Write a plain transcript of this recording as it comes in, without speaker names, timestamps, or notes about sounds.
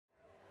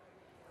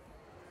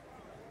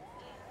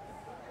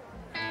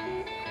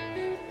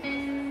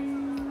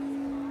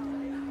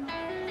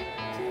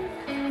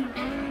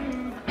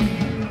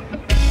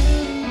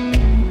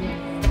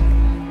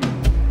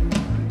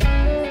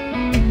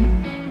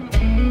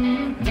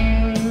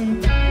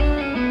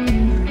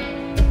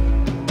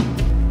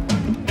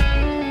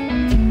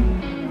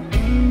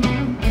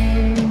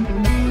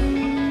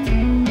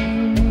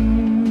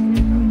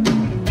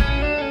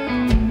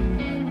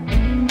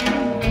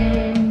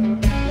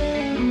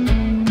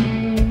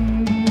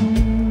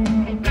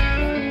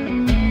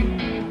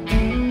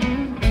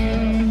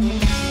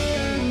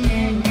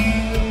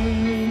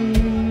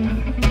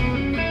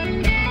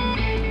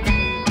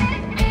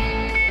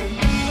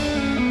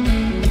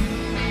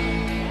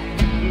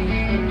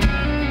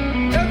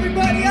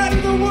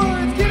part of the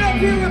woods. Get up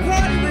here and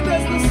party with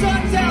us. The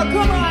sun's out.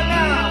 Come on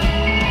now.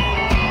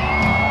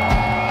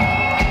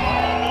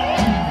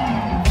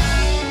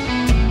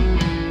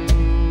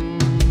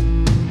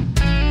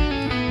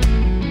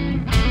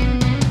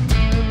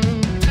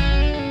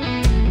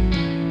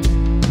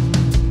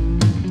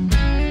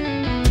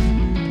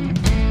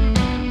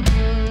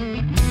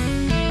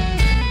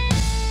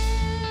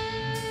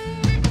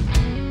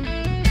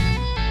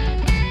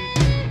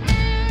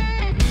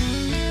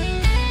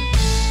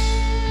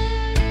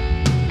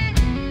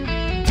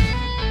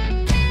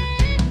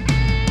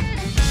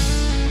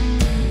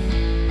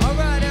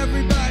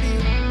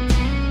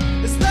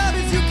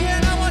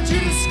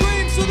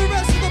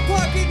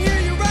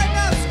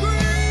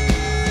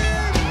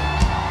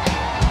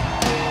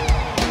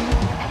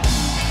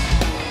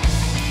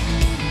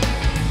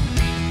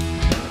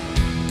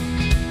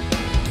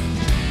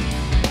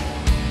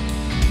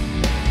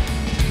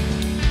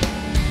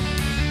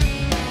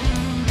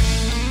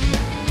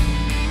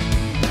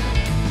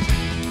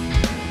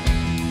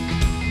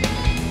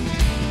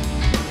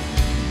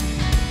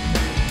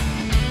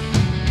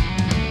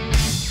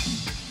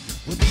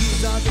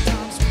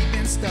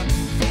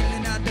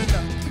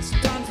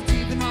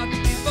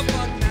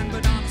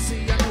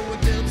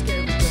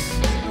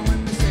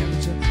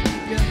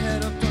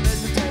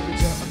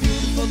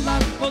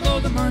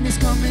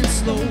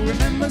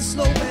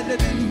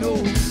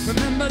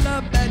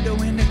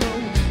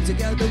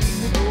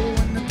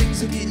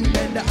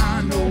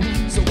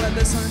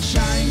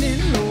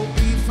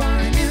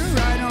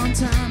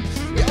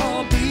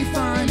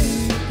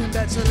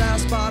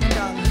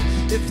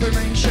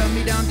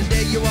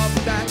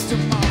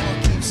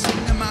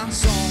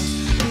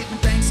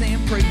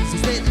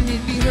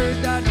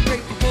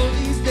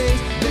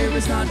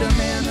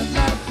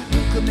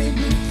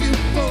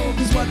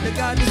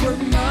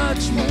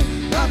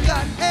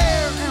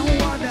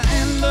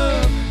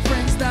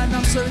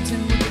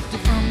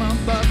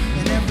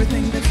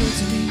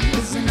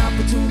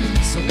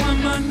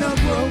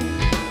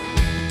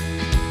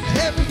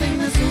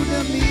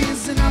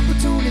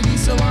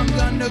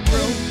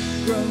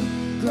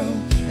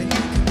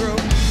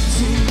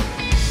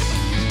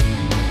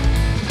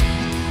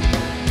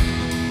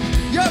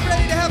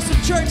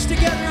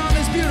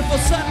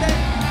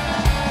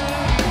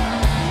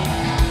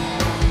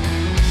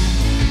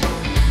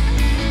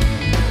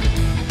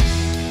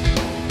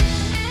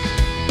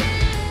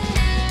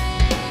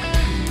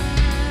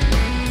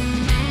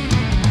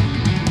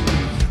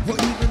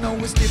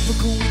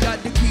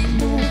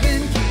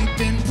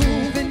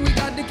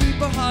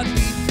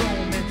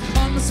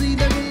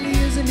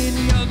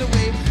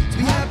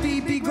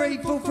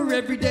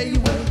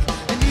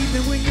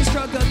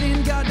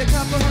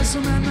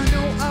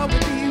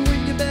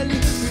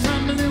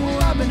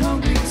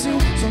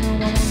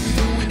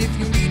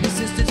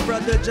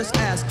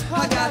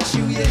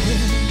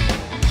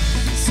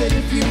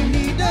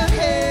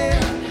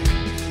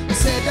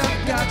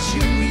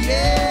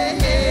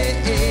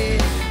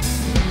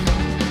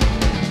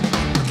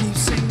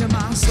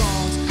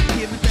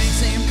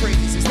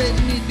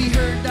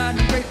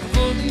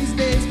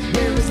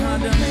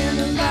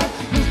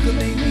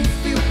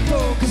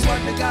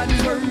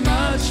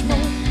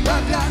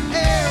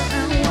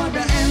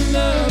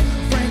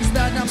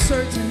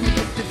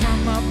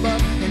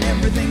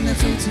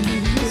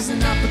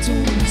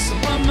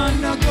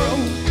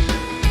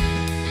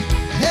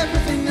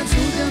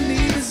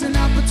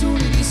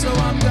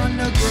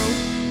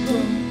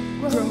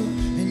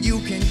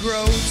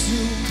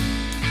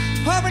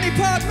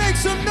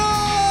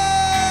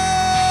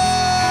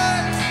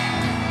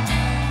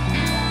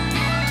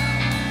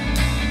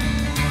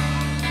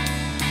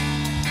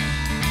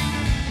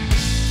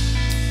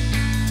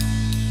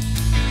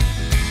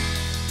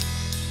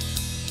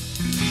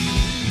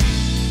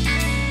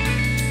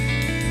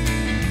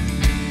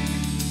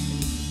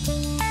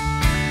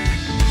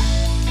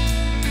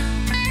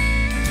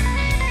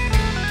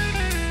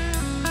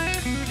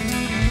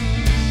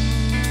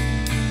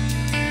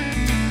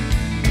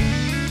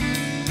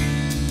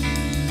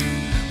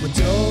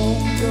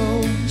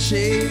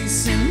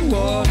 Chasing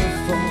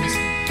waterfalls,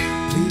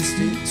 please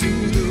stick to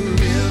the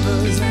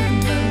rivers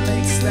and the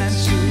lakes that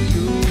you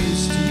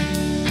used to.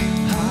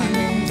 I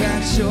know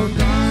that you're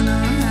gonna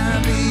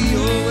have it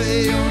your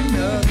way or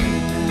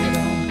nothing at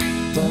all,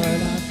 but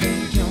I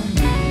think you're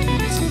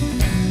moving too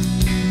fast.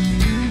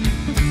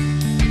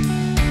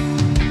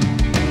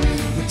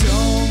 But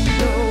don't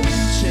go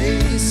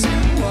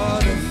chasing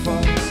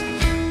waterfalls,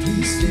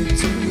 please stick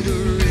to the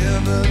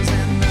rivers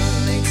and the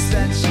lakes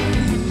that you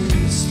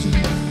used to.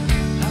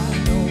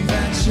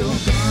 You're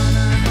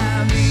gonna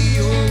have it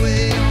your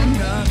way or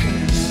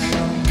nothing at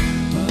all,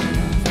 but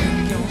I think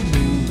you're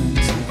moving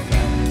too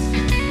fast.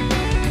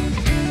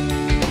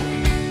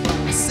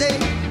 Say,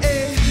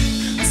 hey,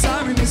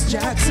 sorry, Miss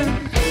Jackson,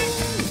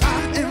 I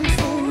am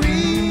for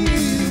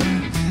real.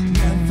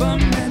 Never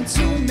meant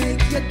to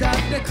make your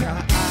doctor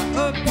cry. I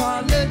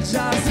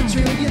apologize a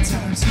trillion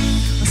times.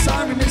 I'm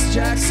sorry, Miss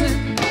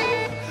Jackson,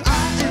 I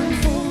am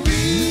for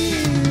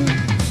real.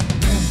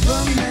 Never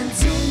meant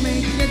to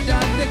make your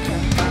doctor cry.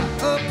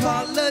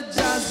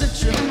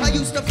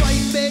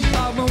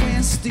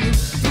 steal.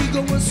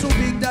 Ego was so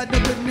big that I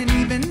couldn't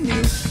even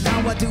kneel.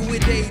 Now I do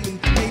it daily,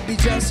 maybe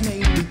just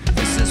maybe.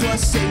 This is what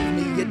saved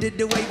me, you did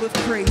away with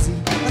crazy.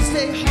 I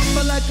stay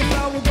humble like a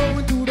flower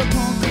going through the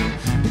concrete.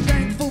 Be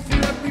thankful for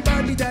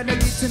everybody that I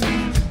get to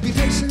meet. Be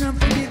patient and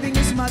forgiving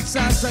as much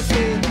as I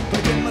can.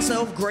 But give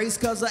myself grace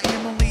cause I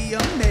am only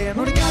a man.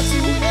 Only got 2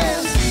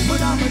 hands,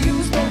 but I'ma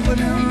use both of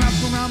them. Wrap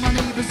around my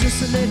neighbors just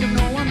to let them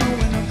know I know.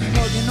 And I'm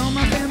hugging on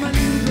my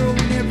family,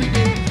 growing every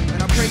day.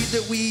 And I pray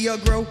that we all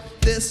grow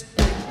this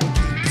way. We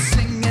keep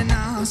singing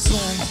our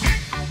songs,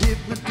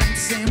 giving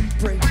thanks and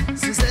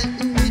praises,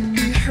 letting it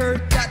be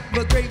heard that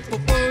we're grateful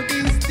for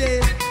these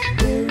days.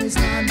 There is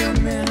not a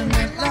man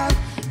alive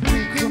who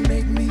can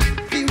make me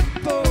feel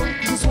poor,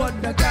 cause what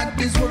I got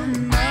is worth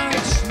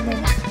much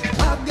more.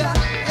 I've got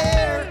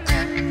air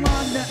and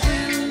wonder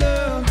and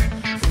love,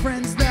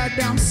 friends that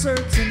I'm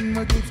certain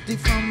are gifted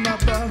from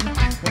above.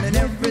 When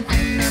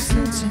everything that's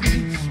new to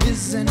me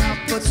is an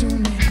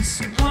opportunity,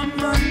 so I'm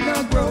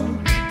gonna grow.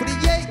 But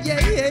yeah.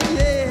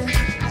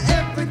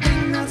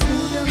 Everything that's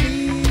new to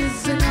me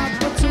is an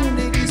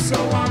opportunity, so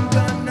I'm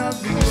gonna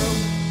grow,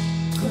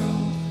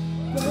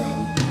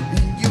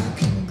 and you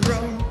can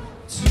grow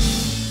too.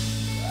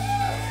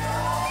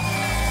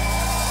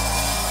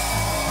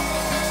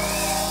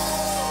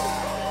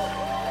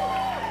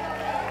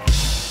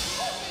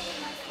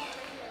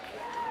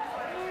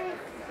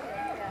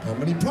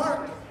 Harmony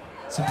Park,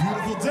 it's a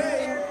beautiful day.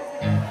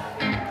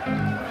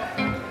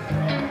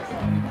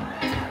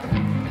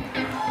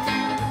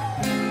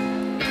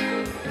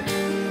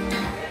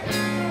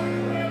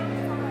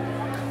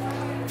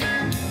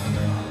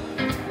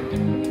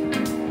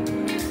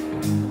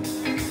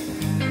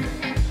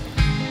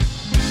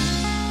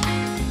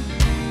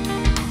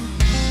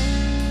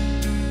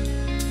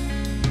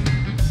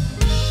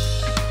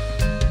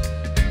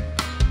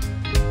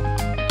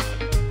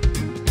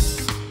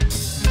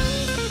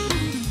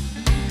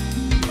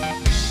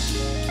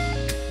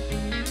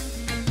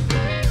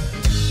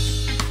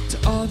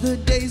 The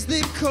days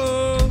they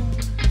called,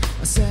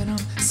 I said I'm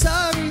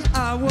sorry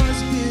I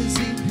was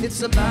busy.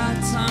 It's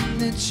about time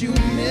that you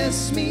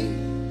miss me.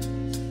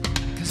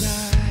 Cause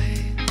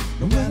I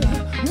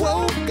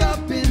woke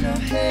up in a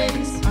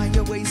haze. I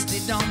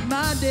wasted on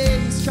my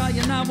days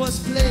trying I was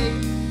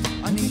played.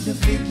 I need to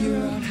figure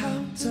out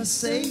how to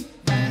say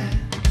that.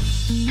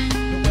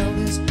 Well,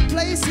 this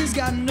place has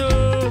got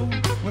no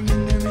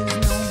women, there is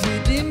no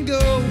hidden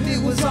gold. It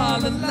was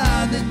all a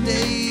lie that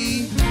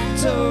they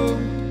told.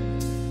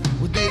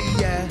 Would they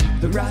have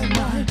the right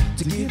mind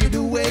to give it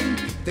away?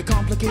 They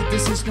complicate the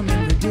system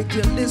in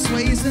ridiculous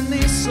ways, and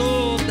they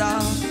sold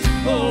out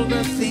all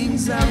the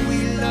things that we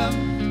love.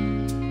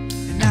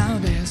 And now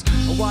there's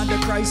a water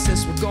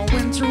crisis we're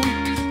going through.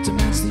 To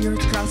match the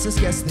earth crisis,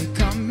 yes, they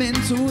come in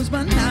twos.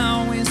 But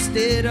now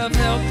instead of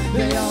help,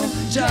 they all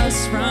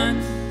just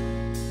run.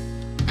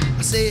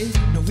 I say,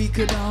 no, we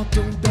could all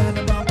do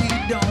better, but we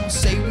don't.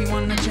 Say we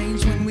wanna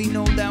change when we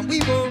know that we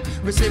won't.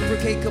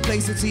 Reciprocate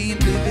complacency and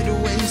pivot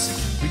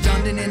ways.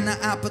 Redundant in the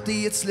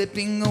apathy, it's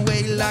slipping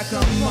away like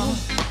a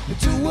moth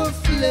into a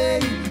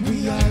flame.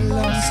 We are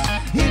lost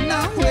in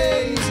our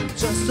ways,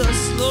 just a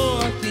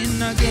sloth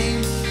in a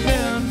game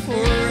meant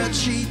for a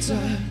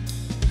cheater.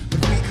 But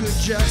we could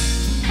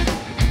just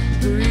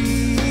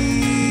breathe.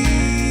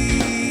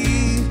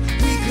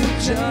 We could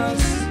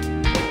just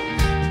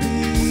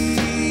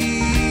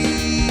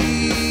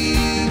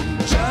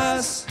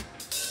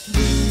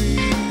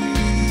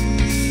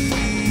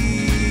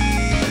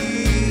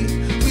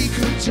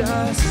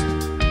just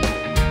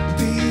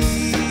be,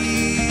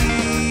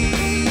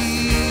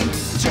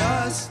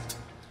 just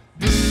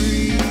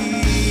breathe.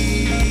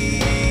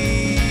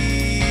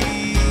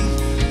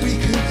 We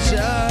could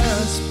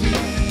just be.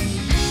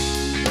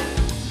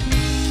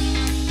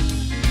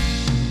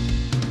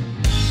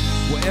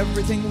 Well,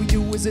 everything we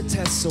do is a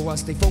test, so I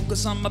stay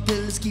focused on my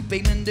pillars, keep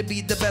aiming to be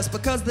the best.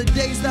 Because the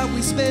days that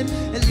we spend,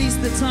 at least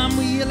the time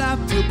we alive,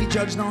 will be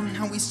judged on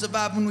how we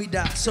survive when we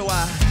die. So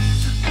I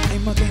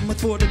aim my game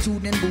with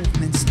fortitude and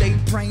movement. Stay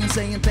praying,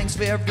 saying thanks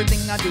for everything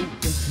I do.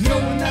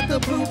 Knowing that the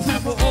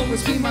blueprint will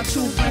always be my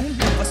true friend.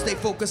 If I stay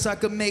focused, I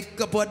could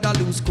make up what I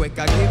lose quick.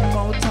 I give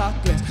more talk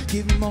less,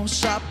 give more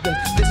shop less.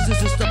 This is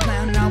just a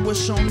plan, I will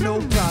show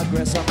no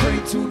progress. I pray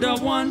to the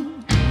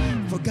one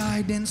for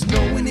guidance,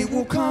 knowing it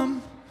will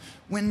come.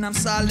 When I'm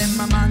silent,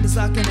 my mind is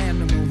like an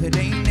animal. It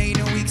ain't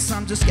 8 weeks,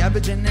 I'm just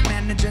scavenging and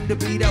managing to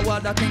beat out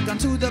what I think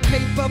onto the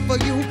paper for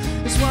you.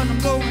 It's what I'm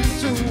going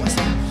through. I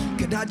said,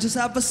 could I just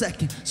have a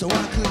second so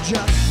I could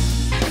just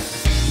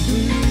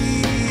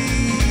breathe?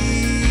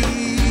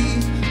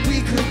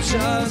 We could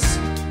just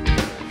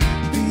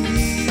be,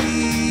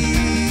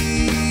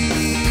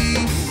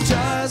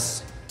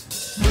 just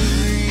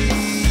breathe.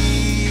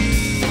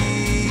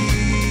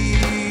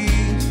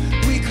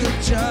 We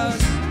could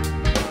just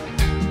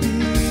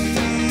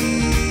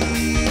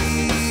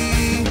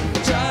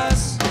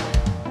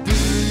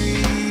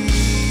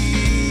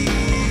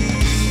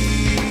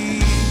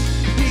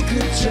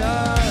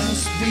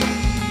just be.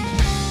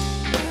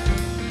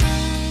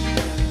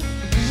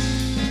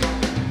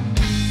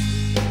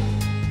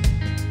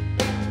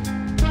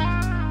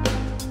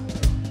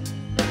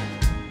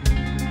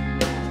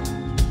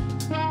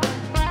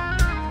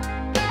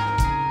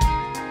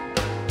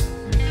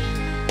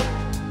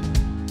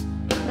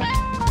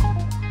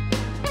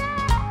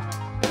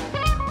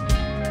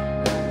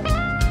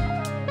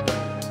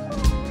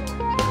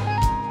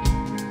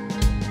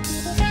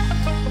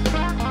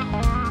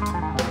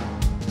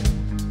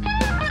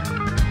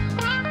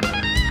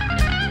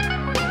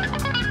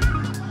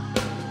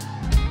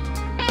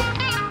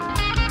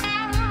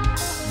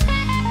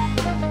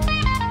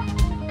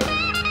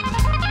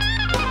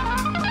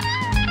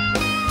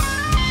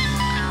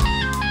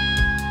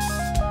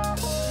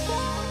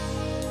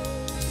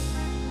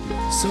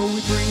 So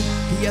we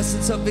breathe, the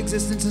essence of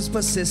existence is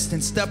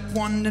persistent. Step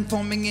one in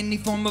forming any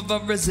form of a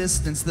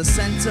resistance. The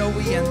center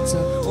we enter,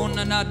 on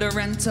another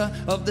enter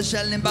of the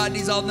shell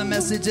embodies all the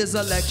messages.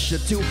 A lecture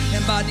to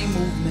embody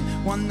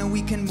movement, one that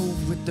we can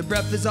move with. The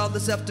breath is all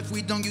that's left, if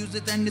we don't use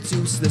it then it's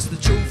useless. The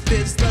truth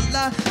is the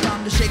lie,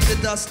 time to shake the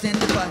dust in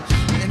the fight.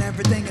 And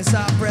everything is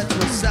our breath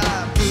will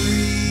sigh.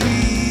 Breathe.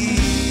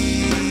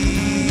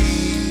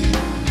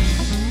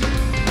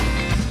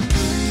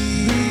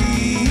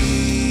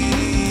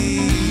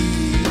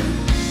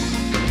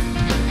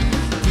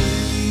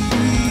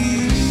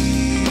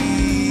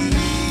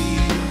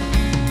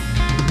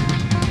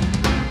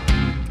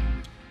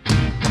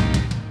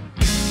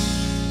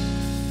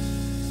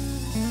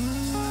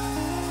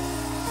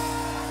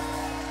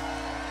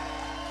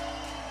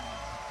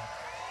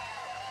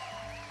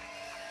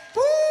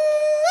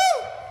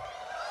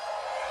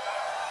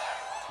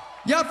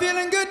 Y'all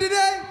feeling good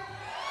today?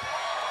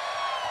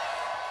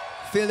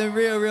 Feeling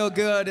real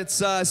good. It's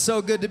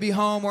so good to be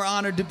home. We're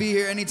honored to be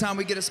here. Anytime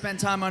we get to spend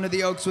time under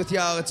the oaks with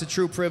y'all, it's a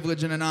true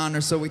privilege and an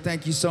honor. So we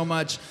thank you so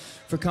much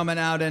for coming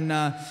out and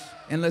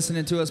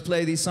listening to us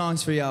play these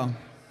songs for y'all.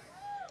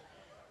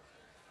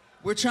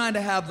 We're trying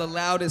to have the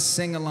loudest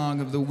sing-along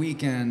of the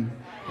weekend.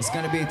 It's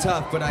gonna be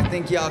tough, but I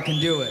think y'all can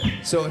do it.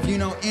 So if you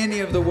know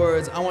any of the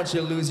words, I want you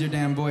to lose your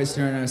damn voice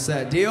during our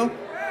set. Deal?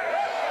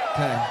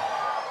 Okay.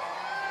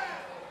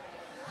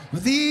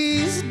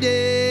 These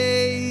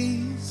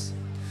days,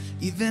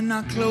 even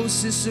our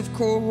closest of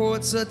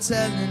cohorts are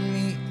telling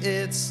me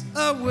it's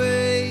a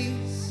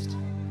waste,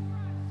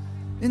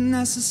 and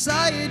that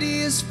society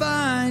is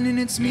fine and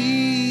it's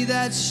me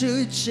that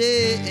should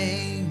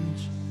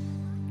change.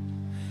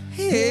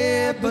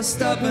 Yeah, but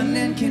stubborn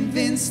and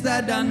convinced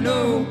that I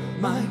know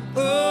my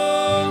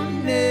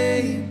own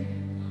name,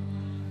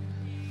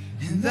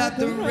 and that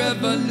the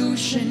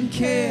revolution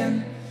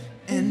can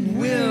and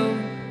will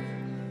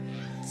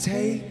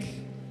take.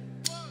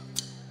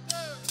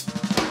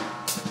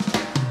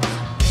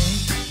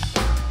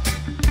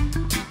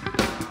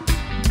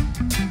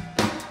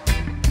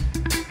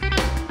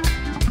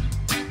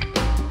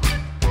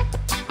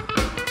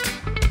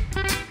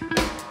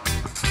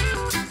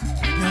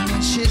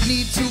 Shit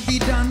need to be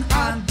done,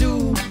 I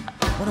do.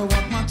 When I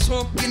walk my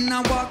talk and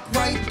I walk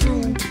right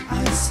through.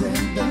 I said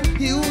the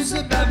hills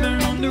of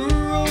Babylon, the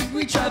road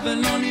we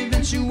travel on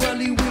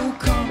eventually will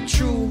come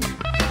true.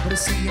 But I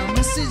see a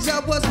message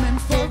that was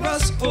meant for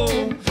us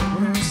all.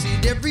 When I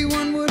received,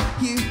 everyone would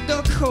hear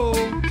the call.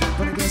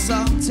 But I guess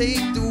I'll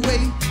take the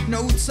weight,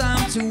 no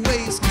time to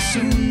waste, 'cause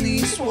soon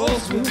these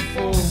walls will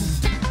fall.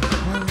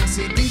 When I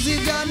see things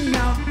have gotten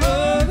out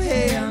of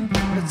hand,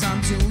 but it's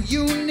time to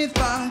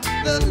unify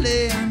the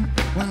land.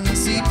 When I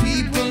see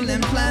people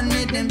and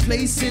planet and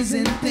places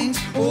and things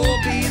all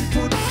being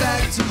put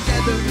back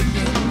together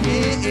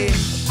again, yeah.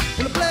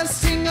 Well, a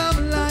blessing of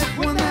life,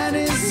 one that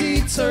is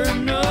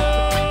eternal.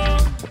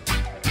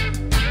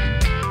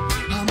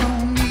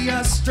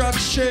 Harmonious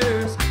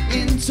structures,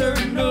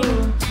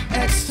 internal,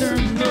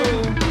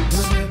 external.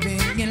 We're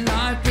living in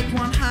life with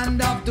one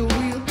hand off the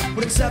wheel,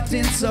 with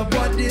acceptance of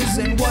what is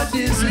and what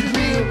isn't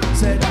real.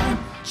 Said I'm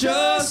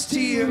just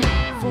here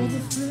for the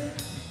thrill.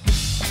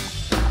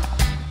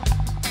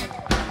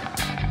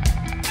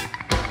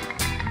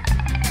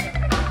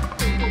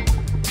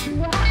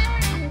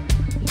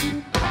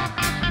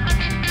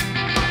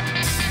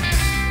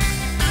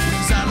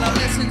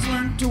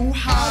 Through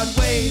hard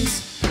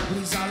ways,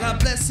 these are our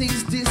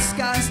blessings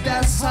disguised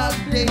as hard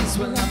days.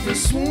 Well, I feel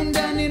swooned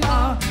and in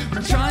awe,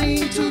 I'm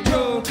trying to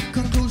draw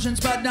conclusions,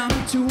 but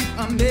I'm too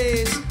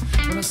amazed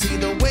when I see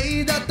the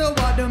way that the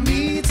water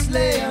meets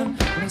land,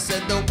 when I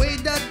said the way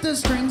that the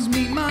strings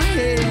meet my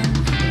hand,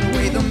 the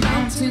way the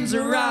mountains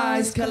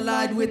arise,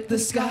 collide with the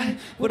sky.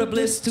 What a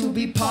bliss to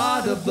be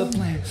part of the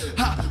plan.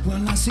 Ha!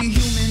 Well, I see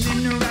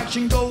human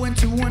interaction going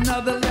to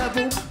another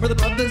level, where the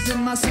brothers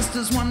and my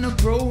sisters want to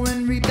grow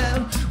and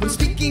rebel. Well,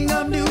 speaking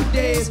of new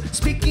days,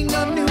 speaking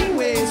of new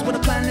ways, where the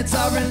planets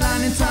are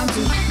aligning, time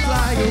to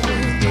fly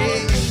away.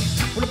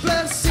 Yeah. Well, a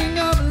blessing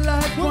of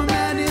life, one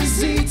that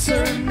is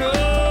eternal.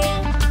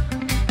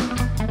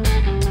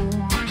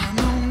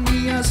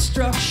 Harmonious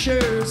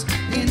structures,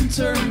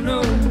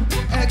 internal,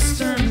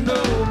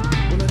 external.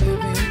 Well,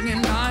 living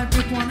in life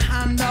with one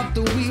hand off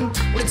the wheel,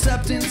 with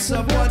acceptance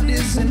of what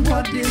is and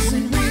what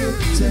isn't real.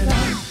 Said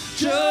I'm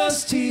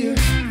just here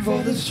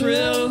for the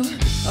thrill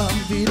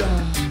of it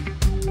all.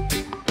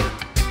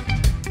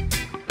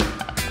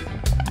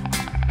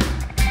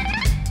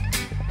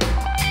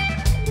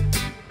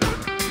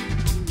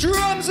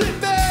 Drums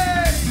and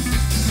bass!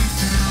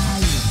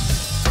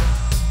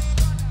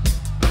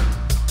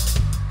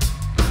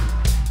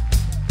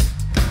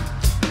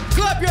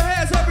 Clap your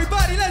hands,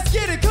 everybody, let's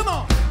get it, come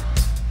on!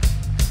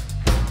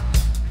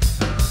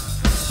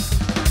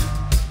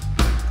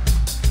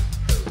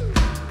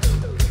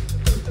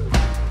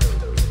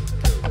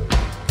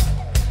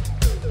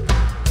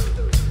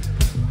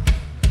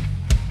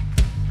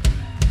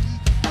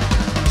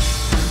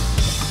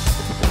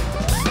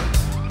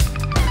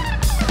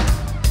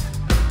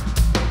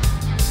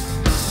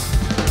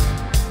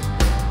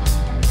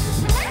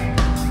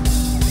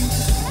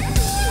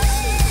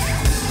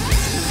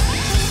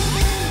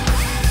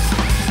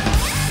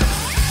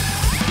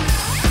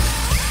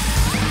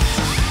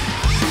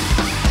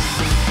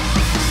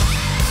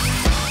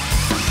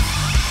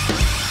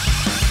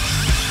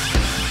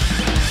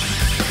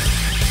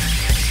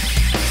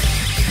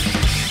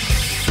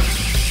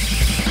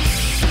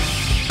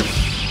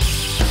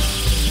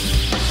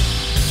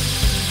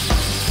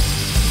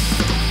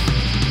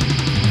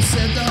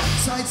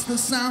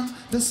 sound,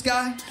 the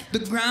sky, the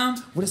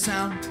ground, with a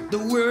sound, the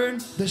word,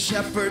 the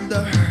shepherd,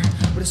 the herd.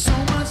 But there's so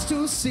much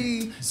to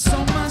see, so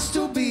much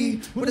to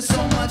be, but there's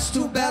so much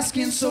to bask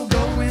in, so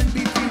go and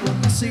be free.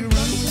 When we say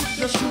run,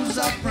 your shoes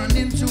up, run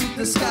into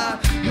the sky.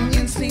 Your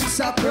instincts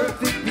are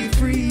perfectly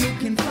free, you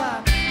can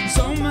fly.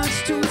 So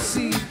much to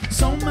see,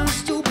 so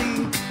much to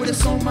be, but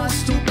there's so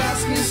much to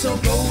bask in, so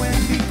go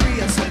and be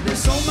free. I said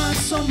there's so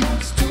much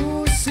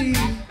to see.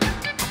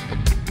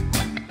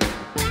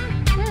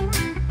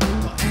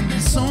 And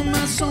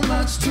there's so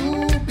much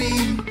to be.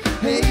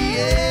 Hey,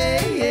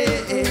 yeah,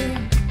 yeah,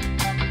 yeah.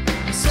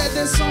 I said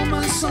there's so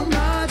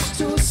much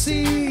to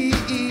see.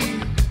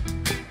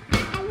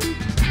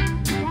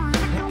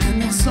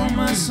 And there's so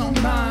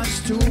much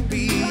to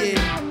be.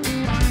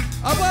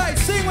 Yeah. Alright,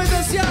 sing with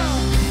us, y'all.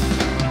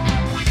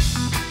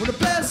 For the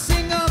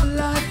blessing of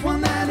life,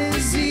 one that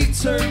is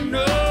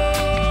eternal.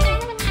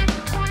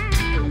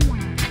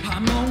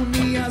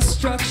 Harmonious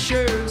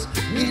structures,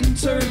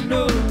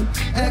 internal,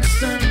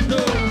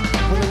 external.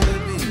 We're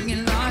living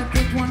in life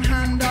with one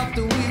hand off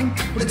the wheel,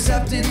 with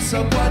acceptance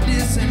of what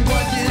is and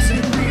what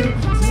isn't real.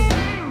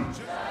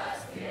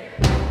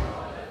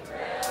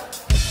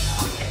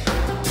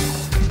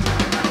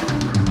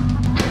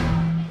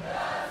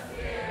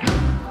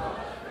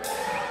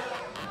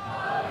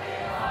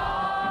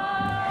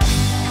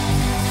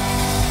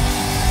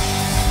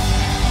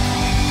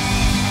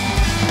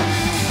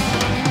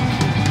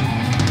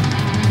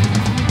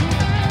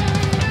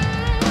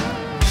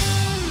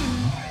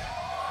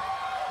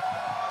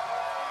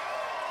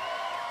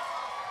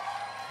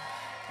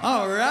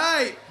 All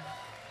right.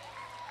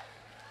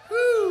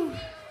 Woo.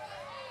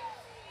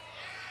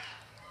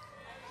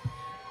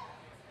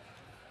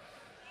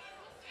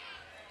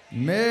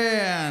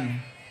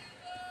 Man.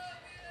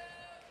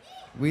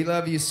 We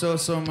love you so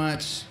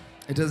much.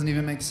 It doesn't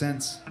even make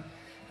sense. It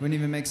wouldn't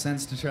even make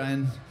sense to try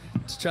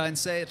and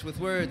say it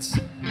with words.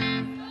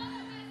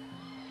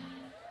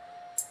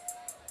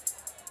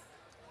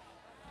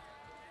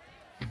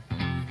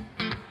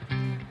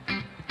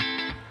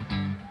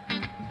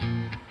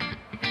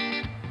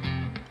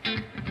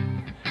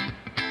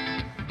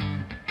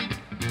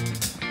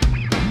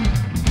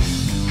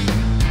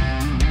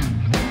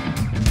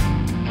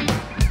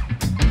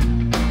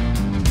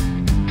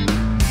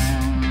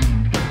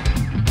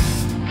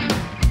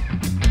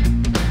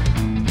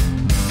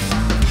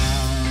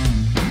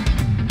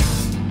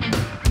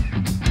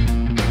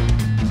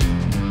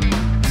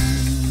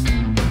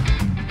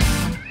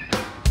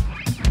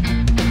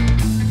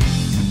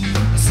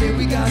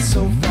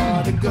 So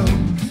far to go,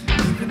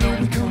 even though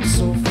we come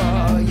so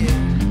far,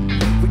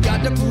 yeah. We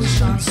got to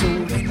push on so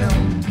they know,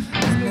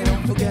 and they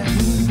don't forget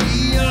who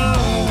we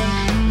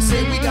are.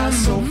 Say we got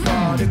so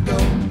far to go,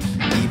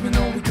 even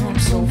though we come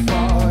so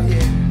far,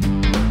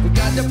 yeah. We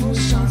got to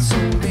push on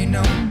so they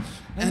know,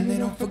 and they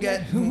don't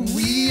forget who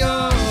we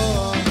are.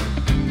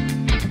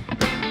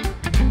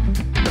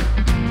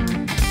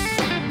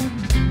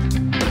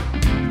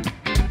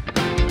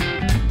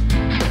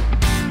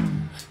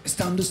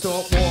 Time to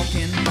start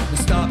walking, we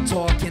stop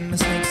talking, the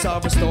snakes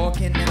are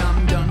stalking, and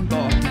I'm done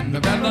barking. The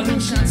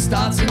revolution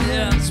starts and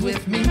ends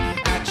with me.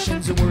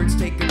 Actions and words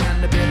take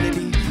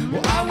accountability.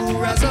 Well, I will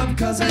rise up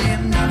cause I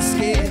am not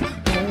scared.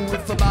 No,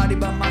 with a body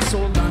but my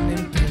soul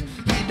unimpaired.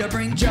 Here to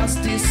bring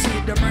justice,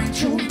 here to bring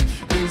truth.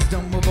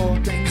 Wisdom of all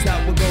things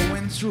that we're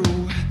going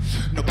through.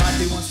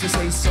 Nobody wants to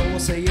say so, I'll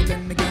say it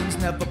in the games,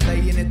 never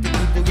playing it. The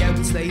evil, yeah,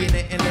 we slaying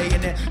it and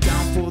laying it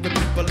down for the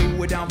people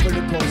who are down for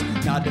the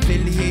cause. Not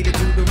affiliated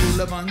to the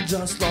rule of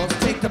unjust laws.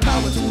 Take the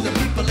power to the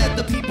people, let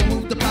the people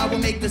move the power.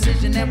 Make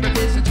decision and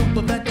revision to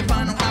prevent the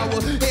final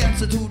hour.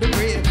 Answer to the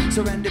prayer,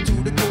 surrender to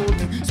the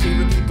calling.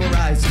 Spirit people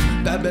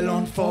rising,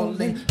 Babylon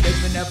falling.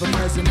 Living ever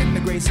present in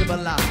the grace of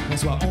Allah.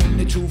 That's why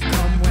only truth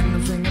come when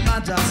I'm swinging my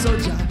jaw. So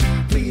Jah,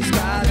 please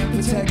guide and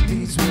protect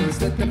these words.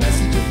 Let the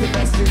message of the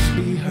message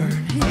be heard.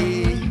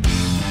 Hey.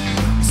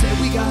 Said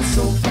we got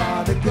so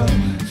far to go,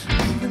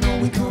 even though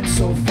we come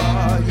so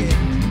far,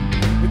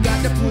 yeah. We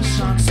got to push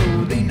on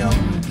so they know,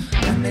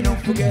 and they don't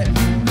forget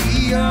who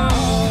we are.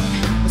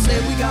 I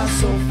said we got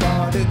so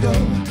far to go,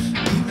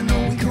 even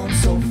though we come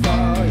so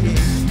far,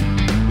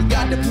 yeah. We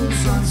got to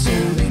push on so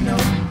they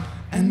know,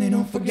 and they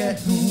don't forget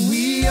who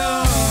we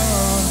are.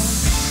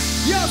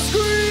 Yeah,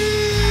 scream!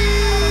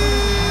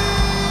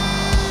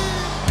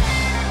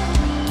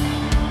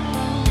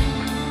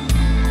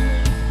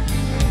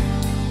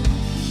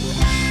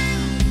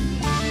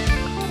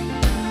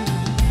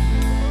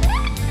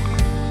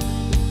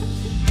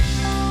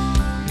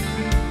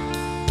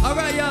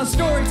 Alright, y'all,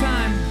 story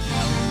time.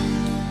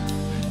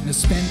 I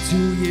spent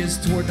 2 years,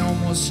 toured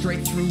almost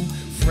straight through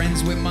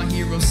Friends with my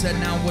hero said,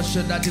 now what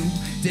should I do?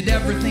 Did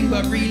everything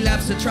but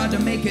relapse to try to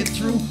make it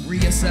through.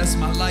 Reassess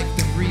my life,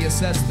 then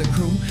reassess the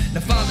crew. The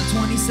fall of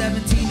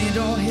 2017, it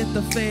all hit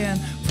the fan.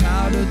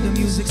 Proud of the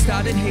music,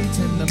 started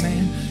hating the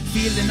man.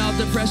 Feeling all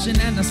depression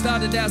and I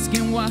started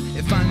asking why.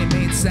 It finally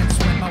made sense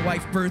when my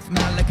wife birthed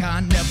Malachi.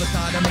 I never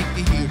thought I'd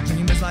make it here.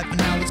 Dream is life and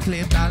now it's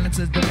clear. Balance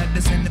is the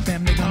medicine, the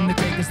family come to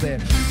take us there.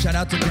 Shout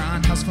out to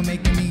Grindhouse for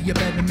making me a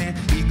better man.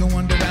 Ego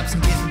under wraps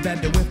and getting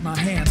better with my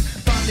hands.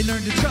 Finally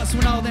learned to trust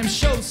when all them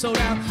shows sold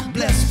out.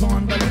 Blessed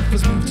born belief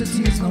was moved to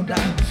tears, no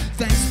doubt.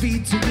 Thanks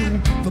be to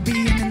you for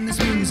being in this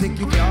music.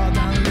 If y'all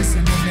done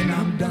listening, then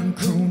I'm done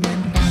crooning.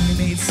 Finally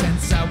made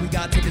sense how we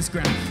got to this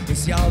ground.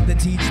 It's y'all that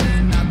teach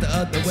me, not the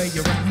other way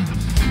around.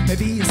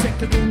 Maybe it's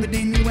technical, but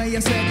anyway I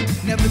said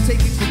it. Never take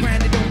it for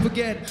granted, don't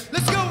forget.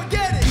 Let's go and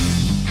get it!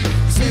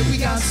 Said we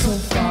got so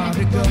far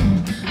to go,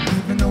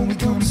 even though we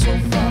come so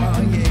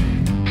far, yeah.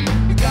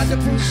 We got to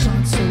push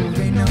on so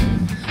they know,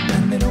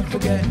 and they don't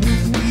forget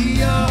who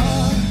we are.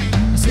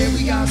 I said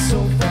we got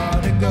so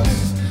far to go,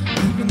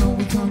 even though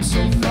we come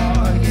so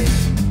far, yeah.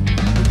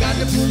 We got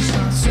to push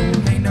on so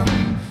they know,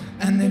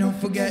 and they don't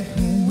forget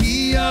who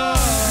we are.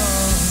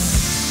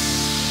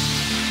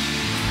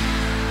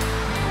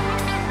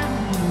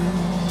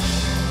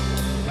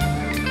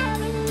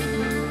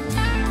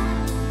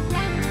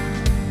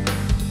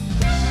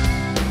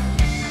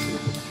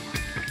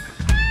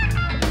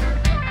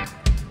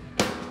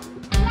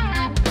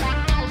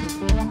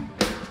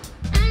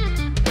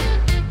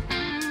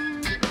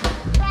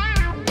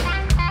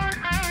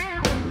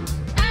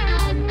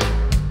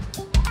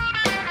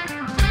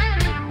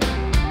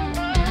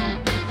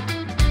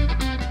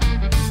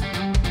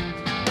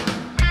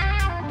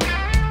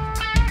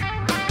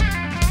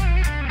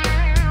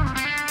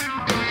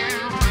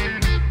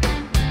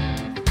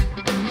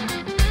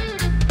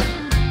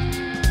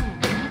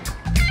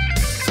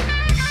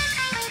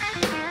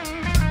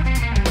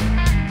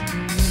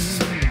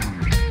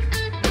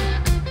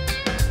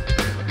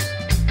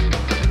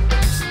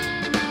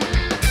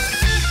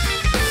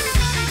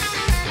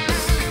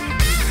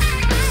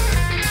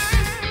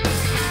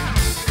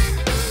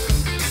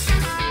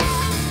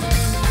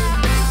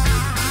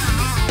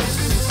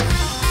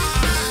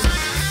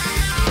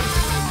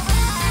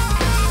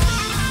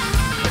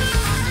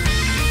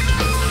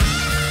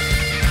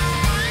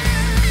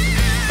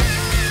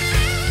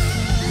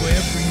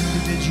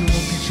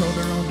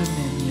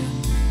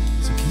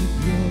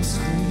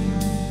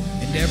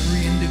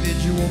 Every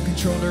individual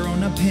control their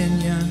own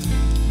opinion,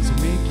 so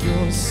make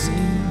your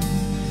scene.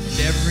 And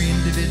every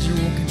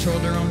individual control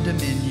their own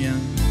dominion,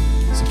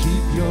 so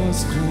keep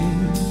yours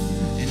clean.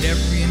 And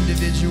every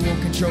individual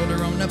control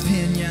their own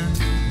opinion,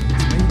 so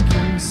make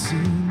your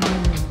scene.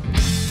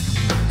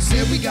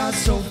 Said we got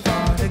so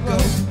far to go,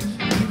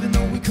 even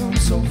though we come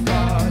so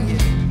far,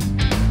 yeah.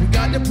 We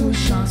got to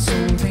push on so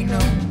they know,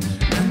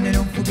 and they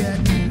don't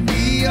forget who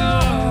we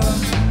are.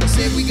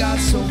 Said we got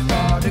so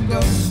far to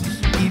go,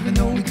 even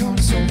though we come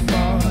so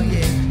far,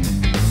 yeah.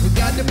 We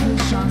got to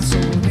push on so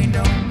they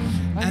know,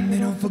 and they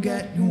don't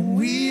forget who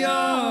we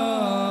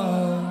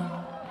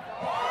are.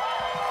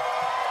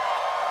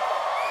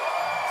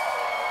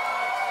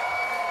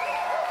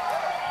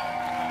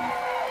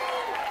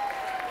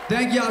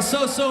 Thank y'all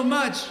so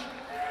much.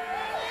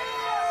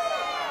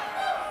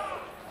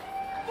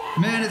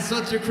 Man, it's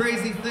such a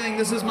crazy thing.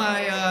 This is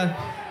my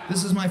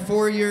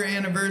 4-year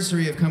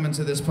anniversary of coming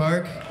to this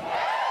park.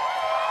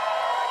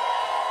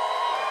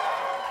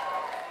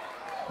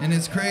 And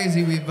it's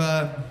crazy. We've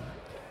I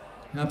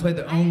played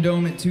the Ohm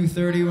Dome at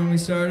 2:30 when we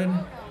started.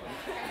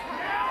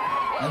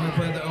 Then we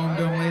played the Ohm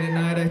Dome late at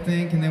night, I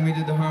think, and then we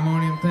did the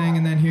harmonium thing,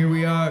 and then here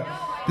we are.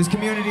 This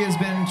community has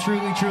been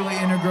truly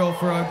integral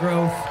for our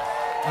growth.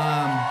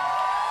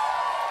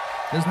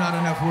 There's not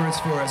enough words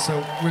for it,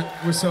 so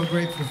we're so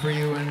grateful for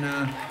you,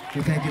 and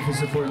we thank you for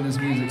supporting this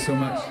music so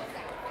much.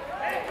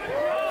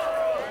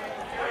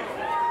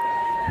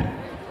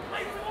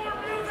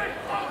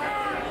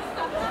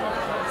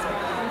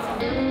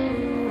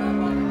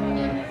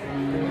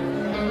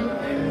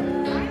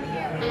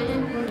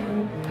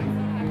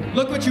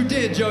 Look what you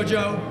did,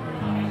 JoJo.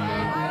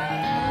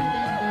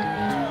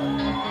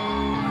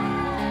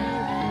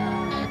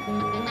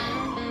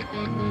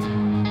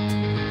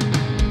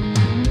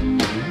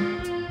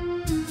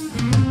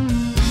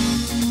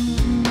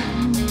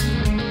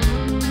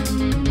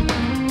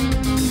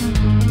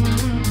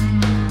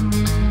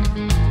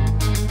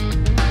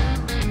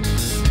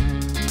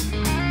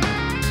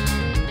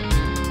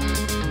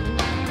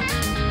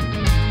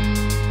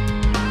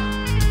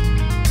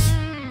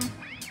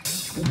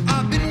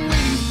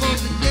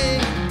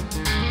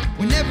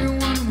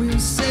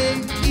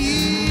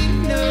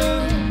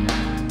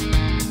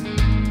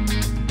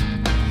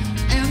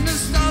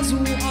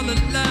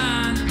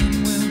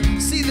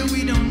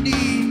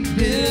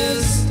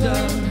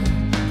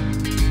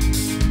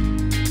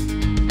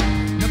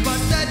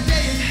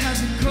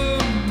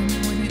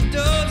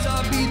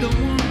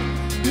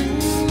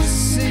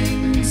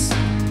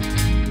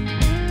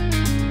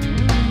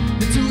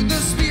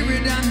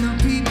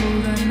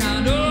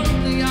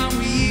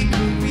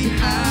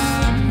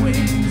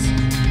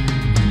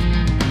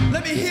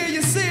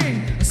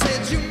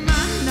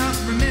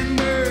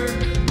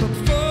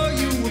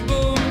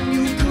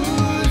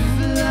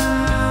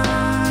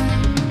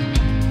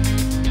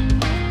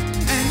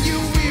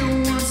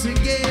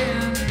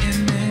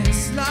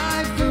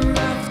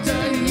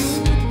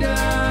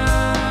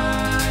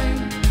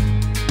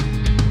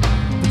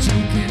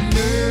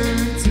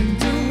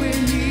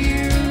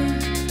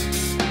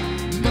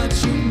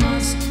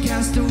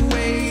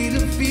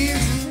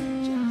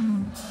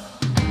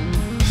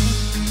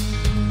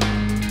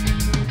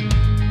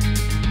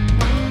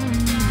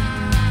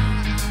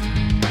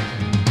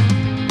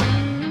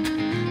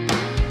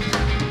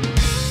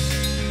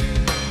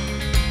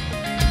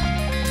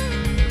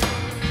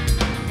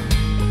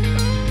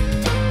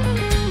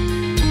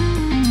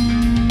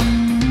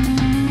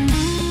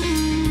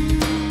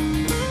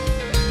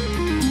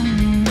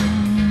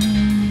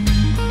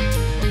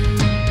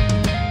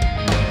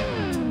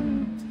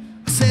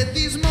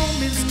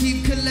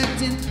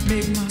 directing,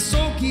 make my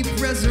soul keep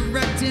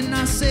resurrecting.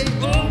 I say,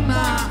 oh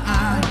my.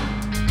 I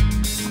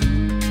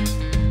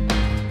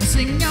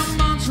sing out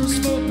mantras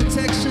for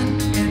protection,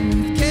 and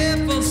with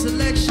careful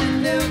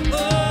selection they'll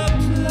apply.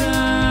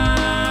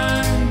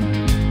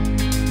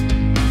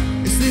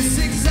 Is this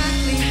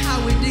exactly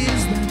how it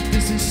is? That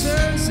this is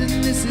hers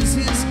and this is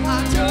his?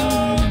 I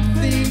don't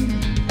think.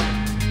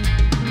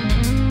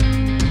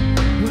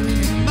 Well,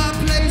 it ain't my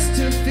place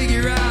to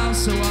figure out,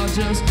 so I'll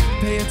just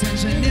pay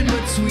attention in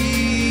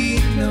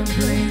between the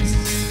blinks.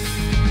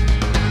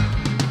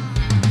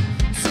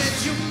 Said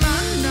you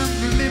might not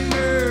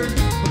remember,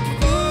 but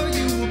before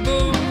you were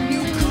born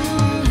you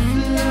could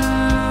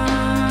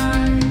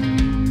fly,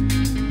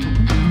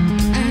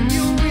 and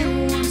you will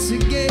once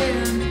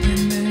again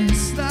in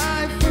this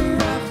life or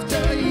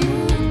after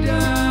you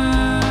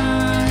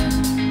die.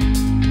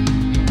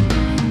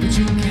 But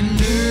you can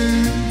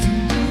learn to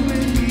do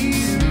it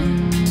here,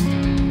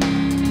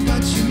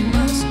 but you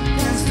must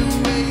cast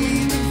away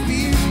the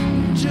fear.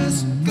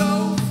 Just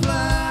go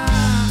fly.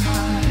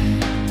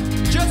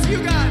 Just you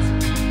guys.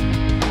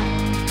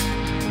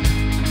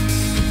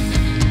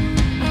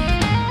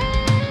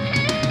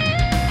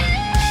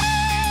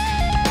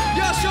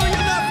 Yo, show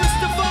your love for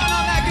Stefan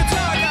on that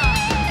guitar, y'all.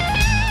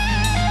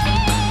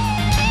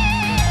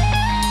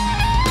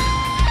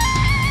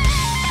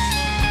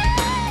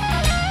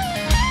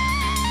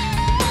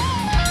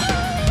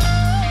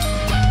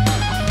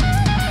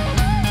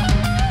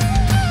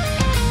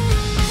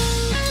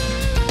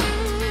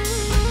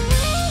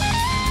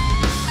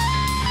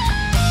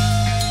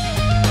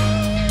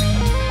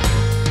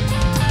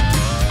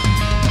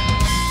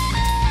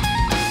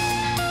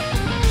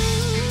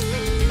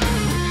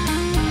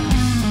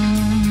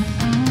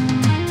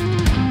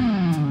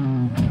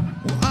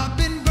 Well, I've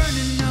been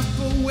burning up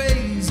for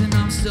ways, and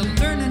I'm still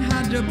learning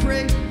how to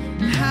pray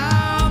and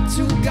how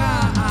to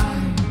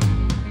guide.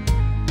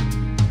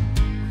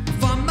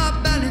 Find my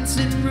balance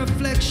in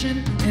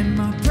reflection and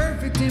my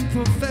perfect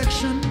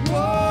imperfection.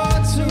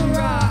 What's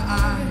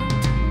right?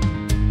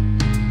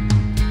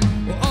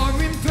 Well,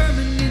 our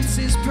impermanence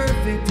is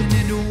perfect, and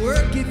it'll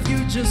work if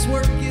you just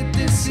work it.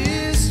 This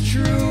is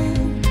true.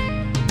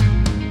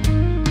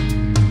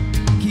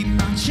 Keep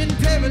marching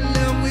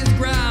parallel with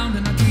ground,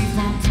 and I keep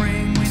on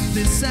praying with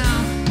this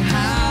sound.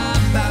 How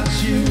about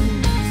you?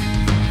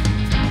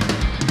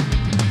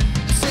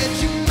 Said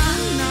you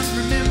might not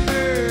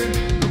remember,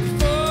 but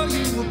before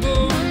you were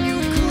born you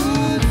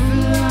could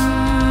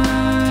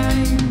fly,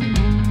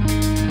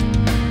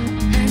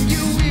 and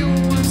you will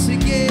once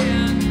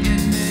again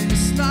in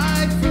this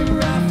life or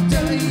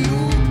after you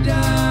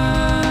die.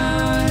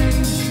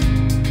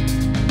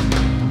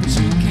 But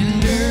you can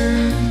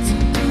learn to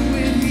do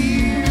it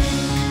here,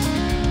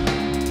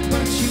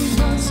 but you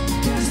must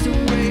cast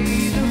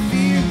away the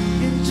fear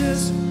and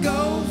just go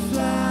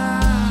fly.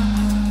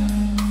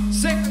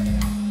 Sing.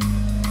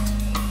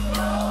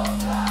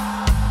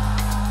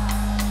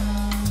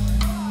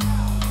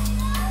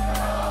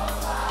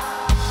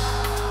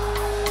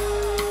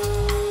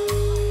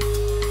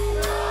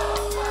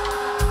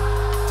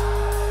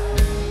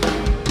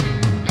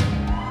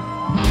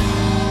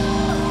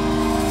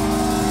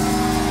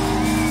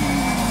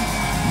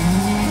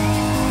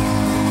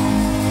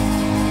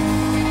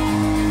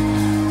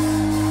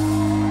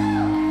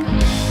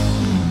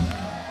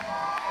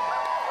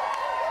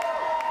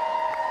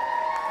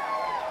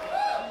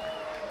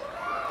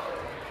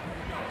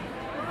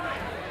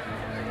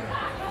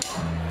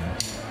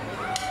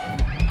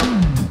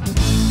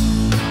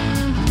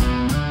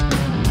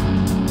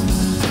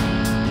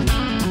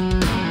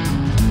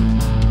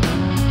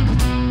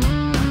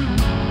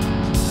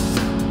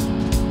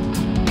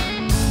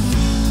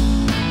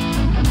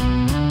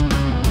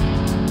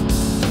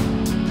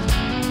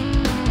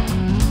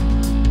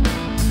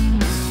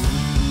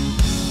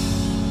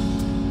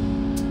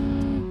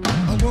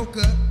 I woke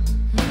up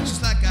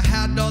just like I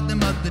had all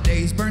them other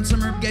days. Burned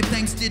some herb, gave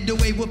thanks, did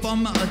away with all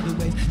my other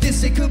ways.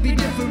 This it could be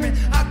different,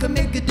 I could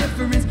make a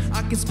difference.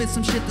 I could spit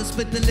some shit to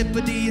split the lip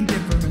of the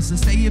indifference, and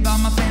say about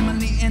my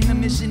family and the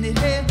mission it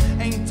had.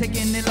 Ain't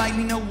taking it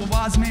lightly, no, a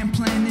wise man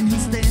planning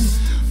his stand.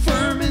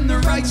 Firm in the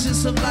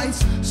righteous of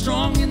lights,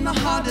 strong in the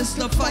hardest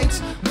of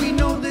fights. We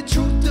know the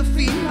truth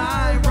defeat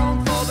lie,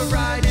 wrong for the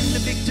right, and the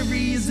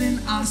victory is in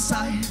our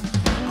sight.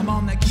 I'm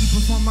on that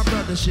keeper for my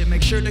brother shit.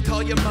 Make sure to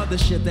call your mother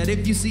shit. That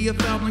if you see a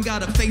foul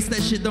got a face,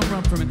 that shit don't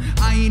run from it.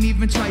 I ain't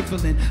even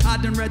trifling. I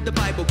done read the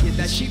Bible, kid.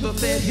 That Shiva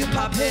fed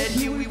hip-hop head,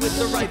 Huey with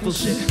the rifle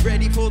shit.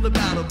 Ready for the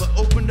battle, but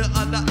open to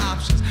other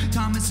options.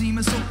 Time and seem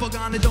so far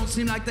gone, it don't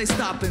seem like they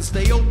stopping.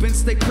 Stay open,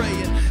 stay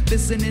praying,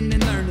 listening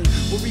and learning.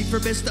 We'll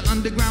refurbish the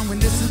underground when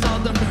this is all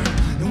done learning.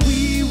 And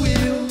we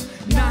will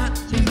not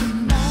leave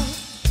now.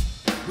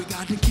 We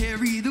got to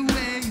carry the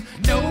way.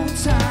 No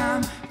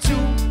time to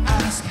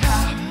ask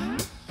how,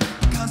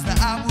 because the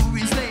hour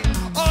is late.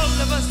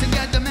 All of us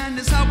together, man,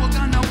 this how we're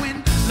gonna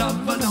win.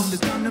 Love alone is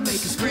gonna make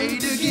us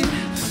great again.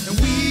 And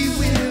we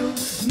will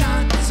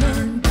not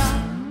turn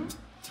down,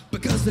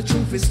 because the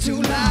truth is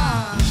too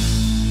loud.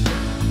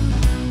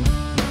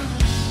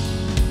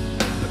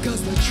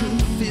 Because the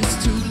truth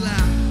is too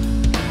loud.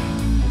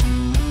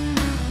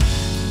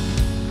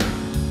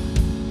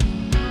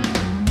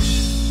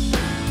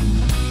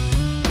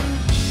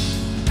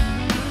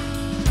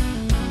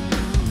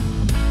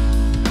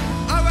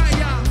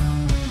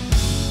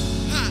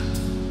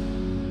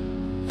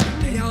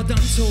 y'all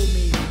done told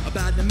me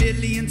about a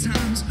million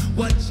times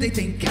what they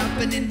think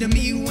happening to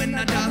me when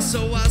I die.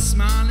 So I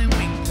smile and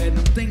wink, let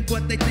them think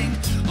what they think.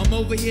 I'm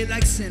over here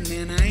like sin,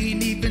 man, I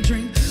ain't even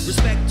drink.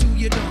 Respect to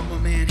your dharma,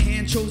 man,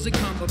 hand chose a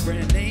comma.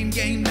 Brand name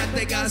game that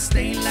they got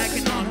stained like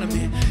an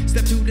ornament.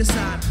 Step to the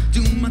side,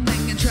 do my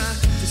thing and try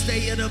to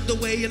stay out of the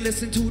way and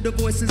listen to the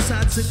voice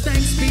inside. So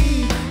thanks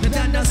be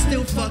that I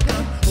still fuck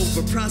up,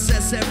 over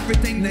process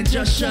everything, then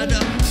just shut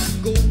up.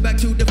 Go back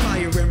to the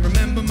fire and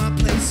remember my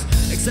place.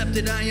 Accept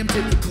that I am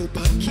difficult,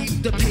 but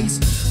keep the pace.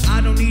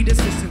 I don't need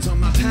assistance on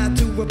my path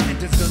to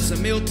repentance. Done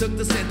some ill, took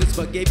the sentence,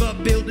 but gave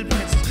up building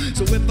fences.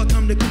 So if I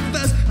come to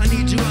confess, I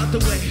need you out the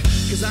way,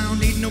 cause I don't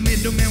need no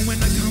middleman when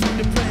I come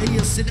to pray. You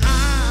said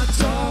I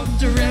talk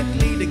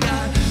directly to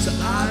God, so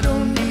I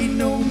don't need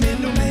no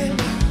middleman.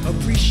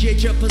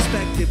 Appreciate your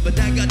perspective, but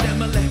I got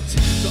them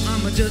elected, so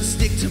I'ma just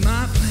stick to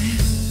my plan.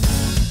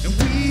 And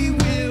we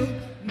will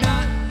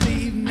not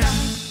leave now.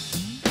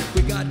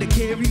 We got to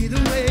carry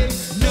the weight.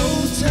 No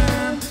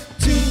time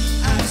to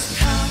ask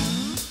how,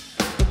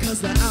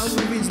 because the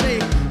hour is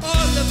late.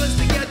 All of us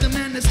together,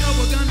 man, that's how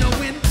we're gonna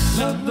win.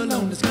 Love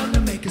alone is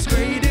gonna make us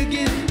great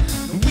again.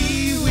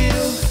 We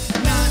will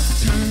not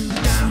turn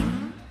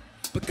down,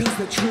 because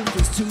the truth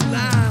is too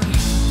loud.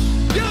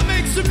 Y'all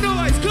make some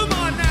noise, come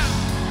on now.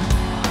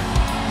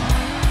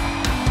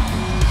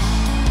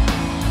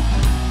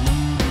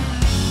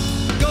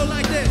 Go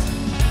like this.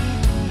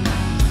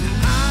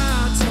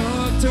 I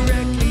talk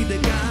directly to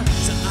God,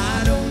 so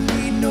I don't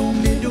need no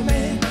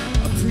middleman.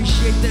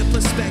 Appreciate their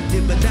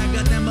perspective, but I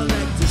got them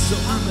elected, so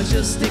I'ma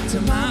just stick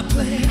to my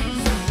plan.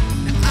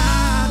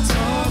 I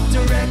talk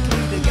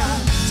directly to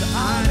God, so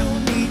I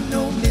don't need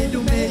no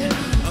middleman.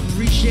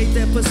 Appreciate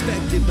their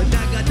perspective, but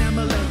I got them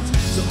elected,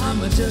 so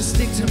I'ma just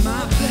stick to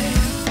my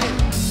plan.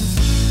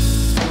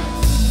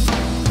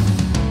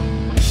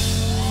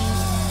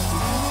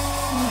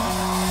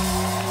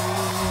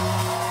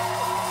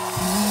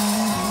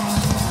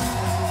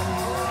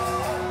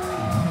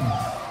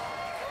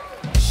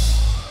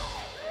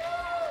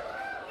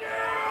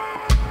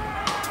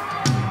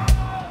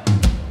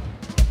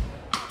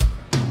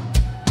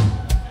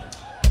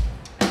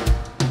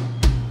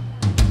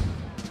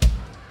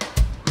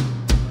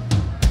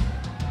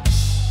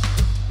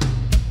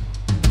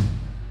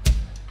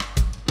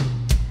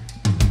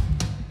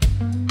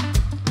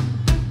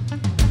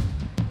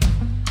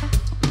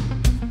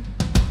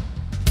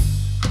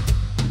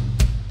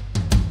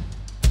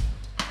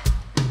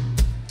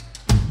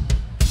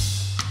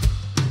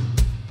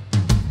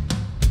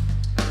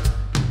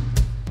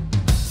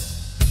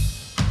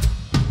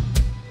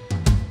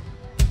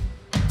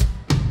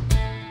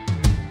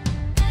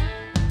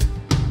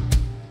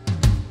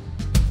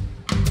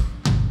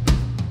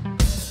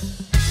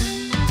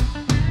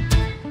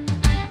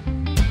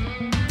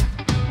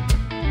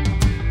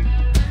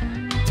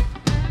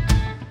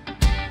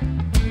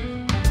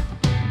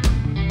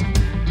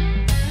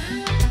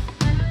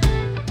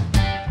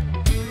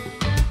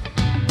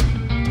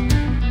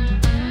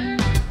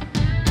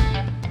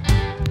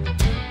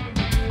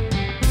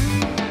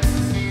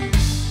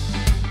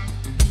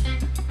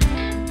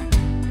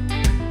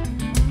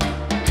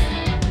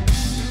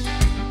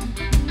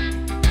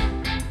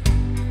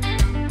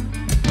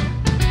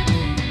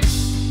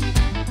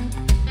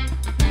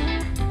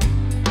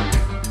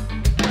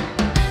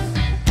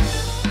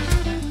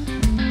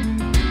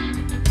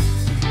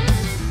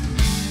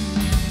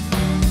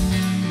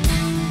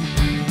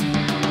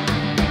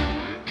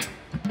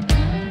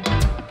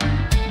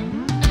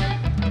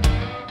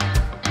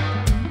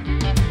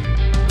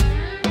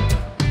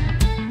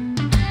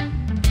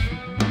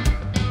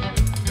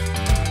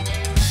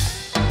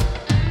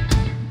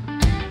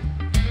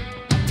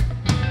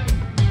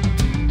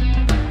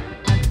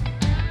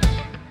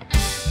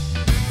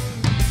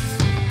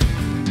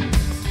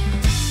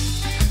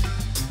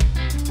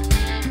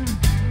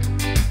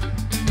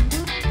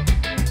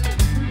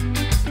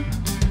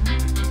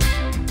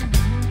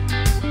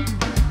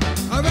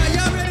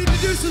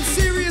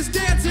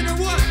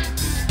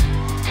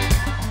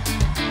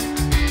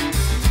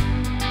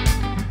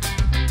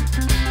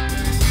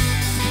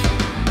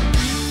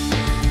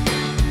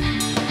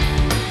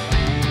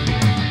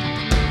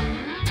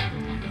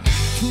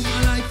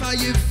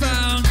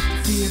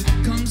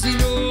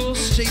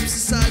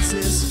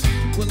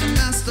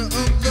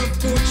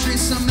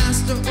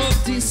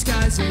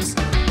 disguises.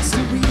 So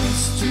we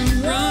used to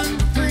run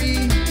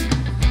free,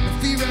 no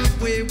fear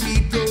of where we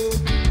go.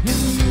 And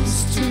we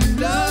used to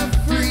love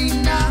free,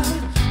 now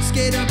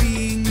scared of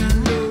being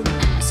alone.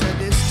 So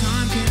this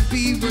time can't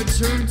be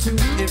returned to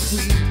if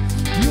we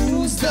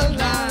lose the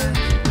light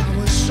that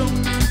was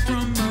shown us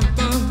from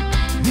above.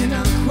 In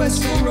our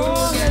quest for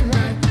all and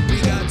right,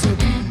 we got to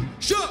be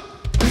sure.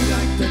 We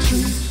like the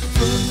tree,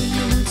 full of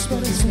notes,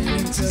 but it's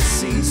waiting to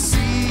see.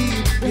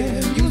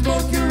 Yeah, use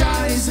both your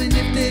eyes, and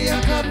if they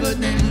are covered,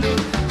 then look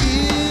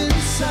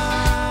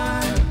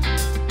inside.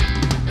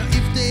 Now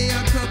if they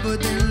are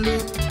covered, then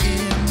look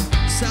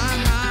inside.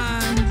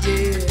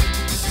 Yeah,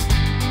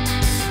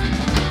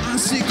 I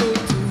say go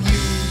to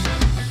you.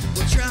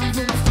 We'll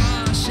travel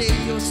far, share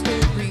your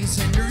story. stories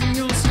and earn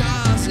your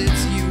scars.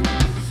 It's you.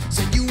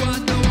 So you are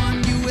the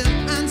one you will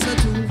answer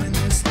to when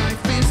this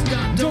life is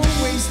done. Don't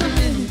waste a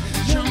minute,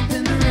 jump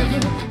in the river,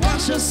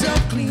 wash yourself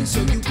clean so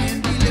you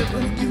can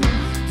deliver you.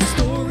 The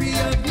story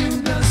of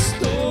you, the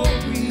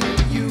story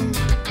of you.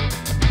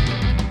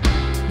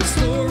 The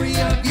story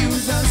of you,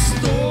 the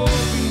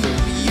story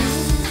of you.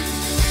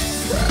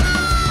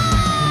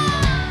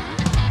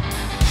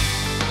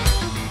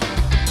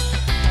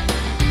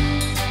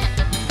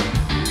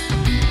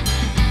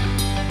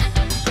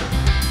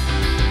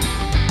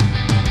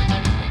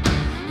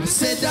 I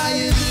said I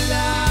am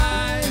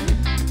alive,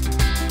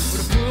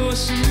 with a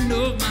portion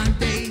of my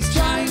days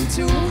trying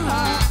to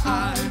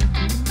hide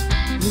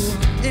who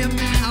I am and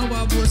how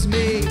I was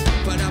made.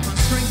 But I found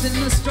strength in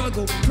the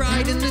struggle,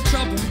 pride in the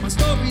trouble. My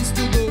story's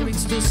still going,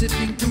 still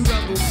sifting through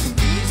rubble.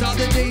 These are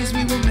the days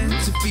we were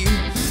meant to feel.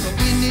 But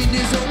when it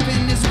is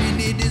open is when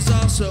it is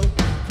also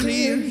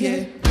clear.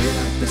 Yeah, we're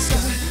like the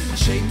sky,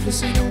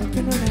 shapeless and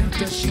open when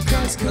after she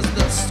cries. Cause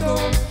the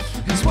storm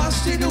has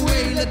washed it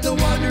away. Let the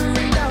water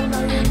rain down.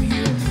 I am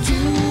here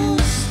to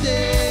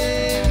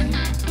stay.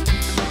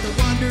 Let the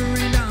water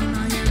rain down. I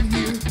am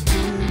here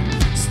to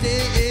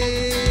stay.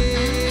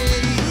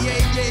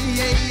 Yeah, yeah,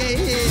 yeah, yeah,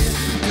 yeah.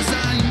 Cause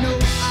I know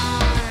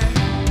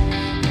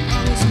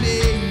I was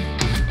made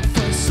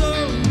for so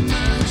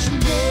much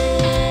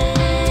more.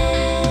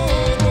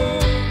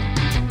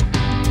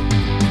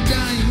 And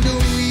I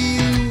know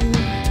you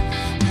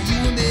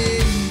were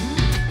made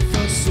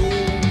for so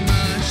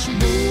much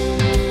more.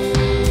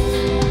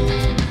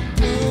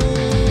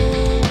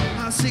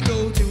 I say go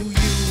to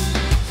you.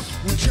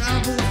 We'll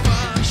travel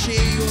far,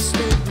 share your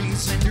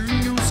stories and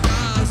earn your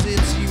scars.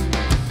 It's you.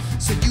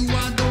 So you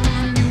are the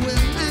one you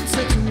will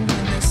answer to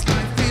when this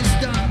life is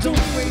done.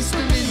 Don't waste a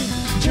minute,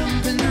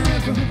 jump in the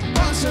river,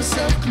 wash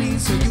yourself clean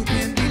so you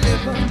can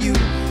deliver you.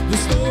 The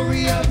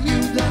story of you,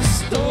 the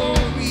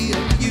story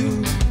of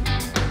you.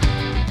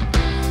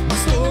 The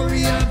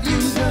story of you,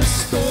 the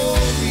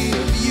story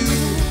of you.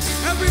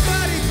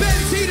 Everybody,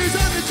 bass heaters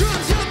on the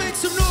drums, y'all make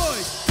some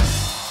noise.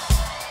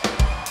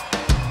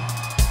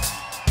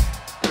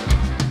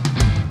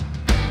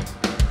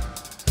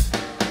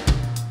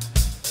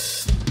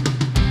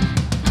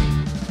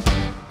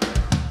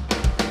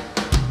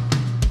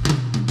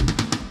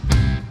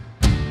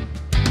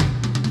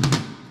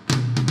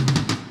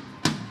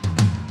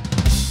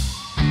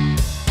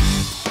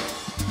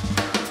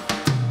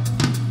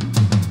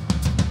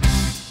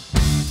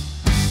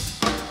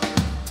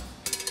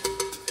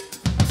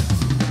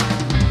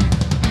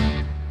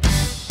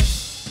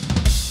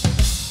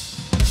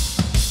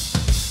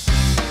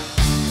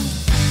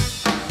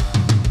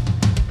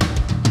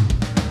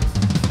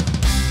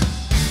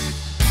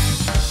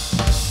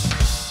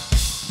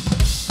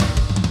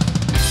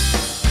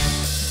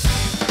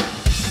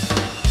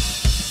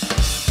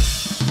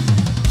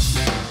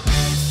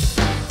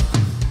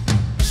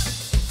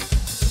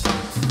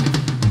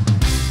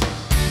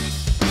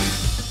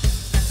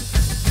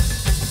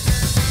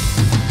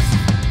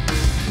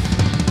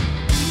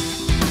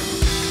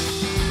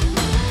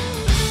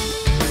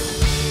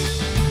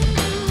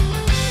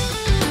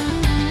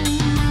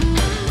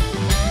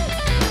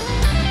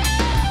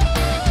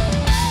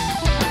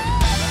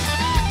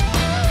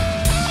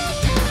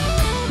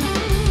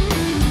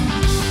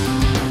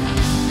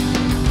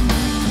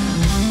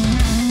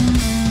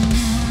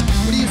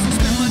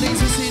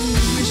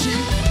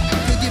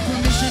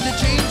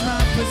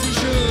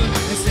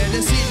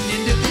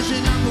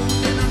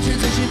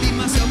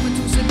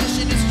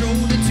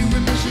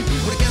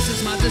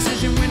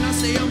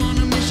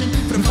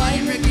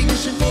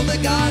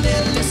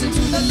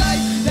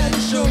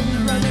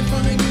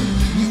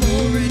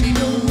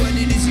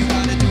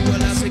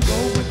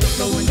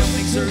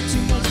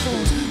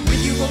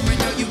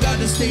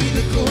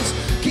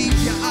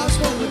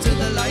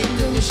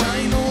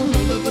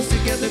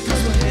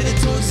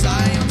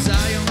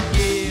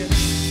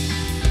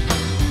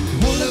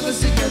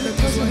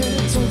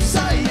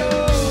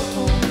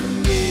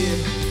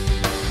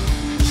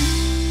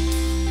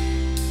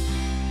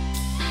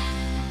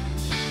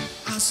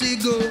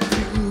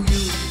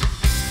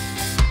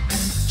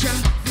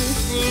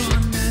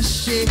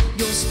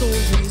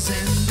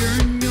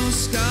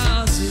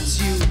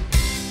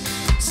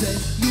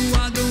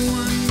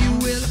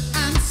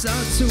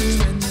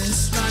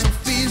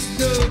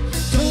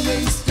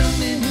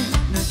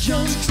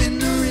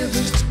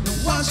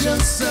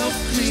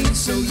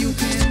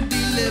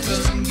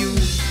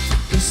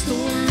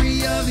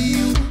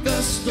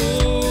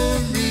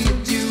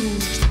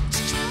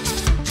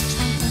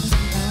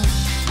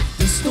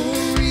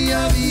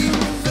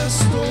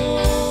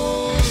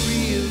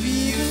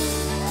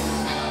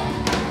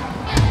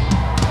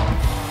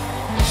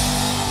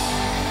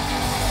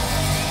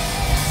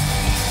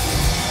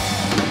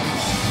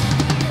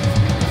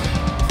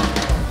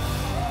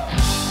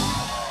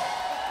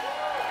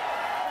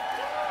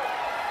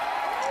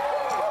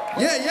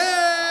 Yeah, yeah!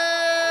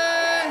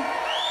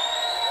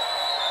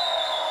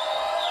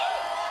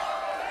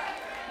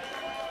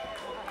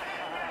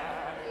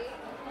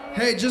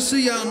 Hey, just so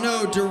y'all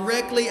know,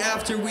 directly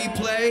after we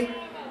play,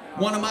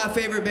 one of my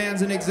favorite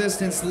bands in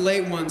existence, the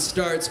late one,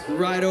 starts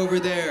right over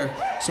there.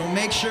 So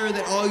make sure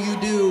that all you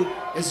do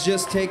is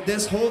just take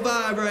this whole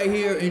vibe right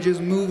here and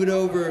just move it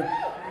over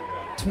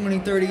 20,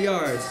 30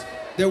 yards.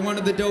 They're one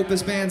of the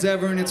dopest bands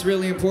ever, and it's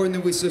really important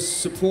that we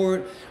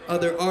support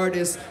other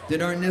artists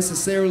that aren't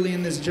necessarily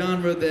in this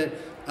genre that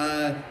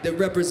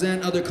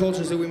represent other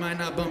cultures that we might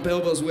not bump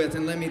elbows with.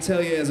 And let me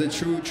tell you, as a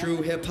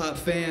true hip-hop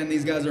fan,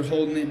 these guys are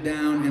holding it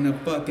down in a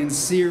fucking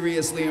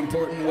seriously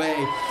important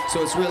way.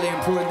 So it's really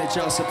important that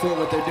y'all support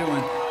what they're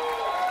doing.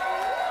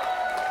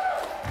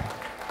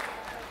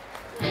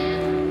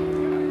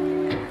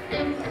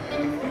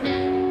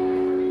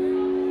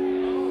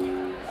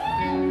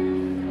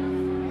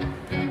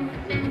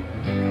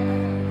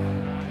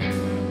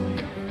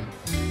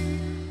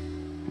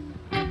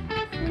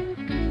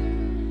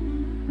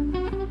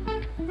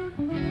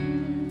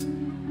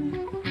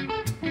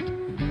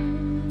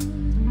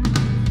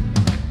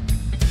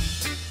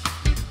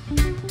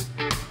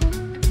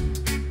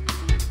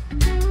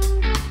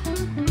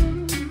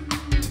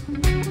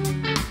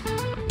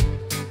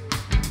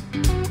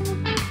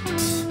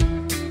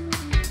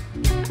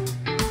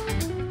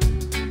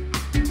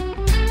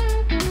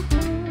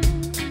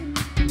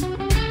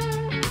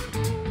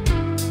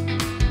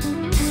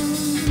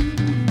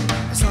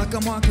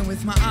 I'm walking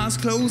with my eyes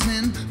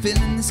closing,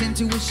 feeling this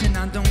intuition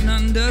I don't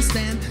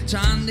understand,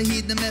 trying to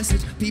heed the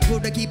message, people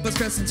that keep us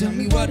stressing, tell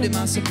me what am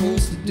I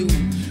supposed to do?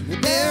 Well,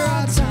 there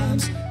are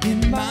times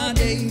in my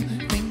day,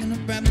 thinking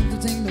of grabbing the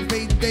thing the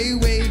way they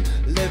weigh,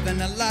 living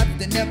a life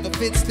that never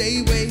fits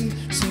their way,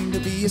 seem to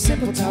be a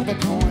simple type of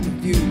point of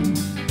view,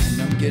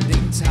 and I'm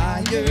getting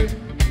tired.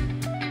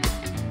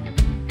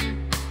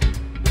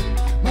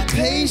 My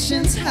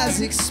patience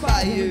has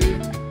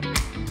expired.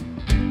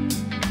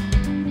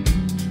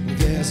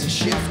 There's a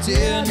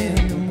shifting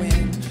in the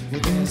wind,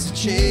 well, there's a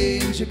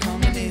change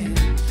coming in.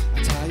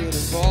 I'm tired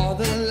of all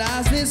the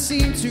lies that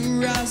seem to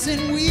rise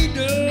and we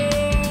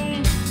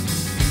don't.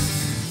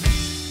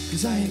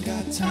 Cause I ain't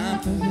got time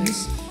for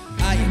this,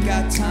 I ain't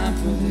got time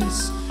for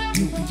this.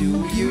 You can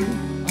do you,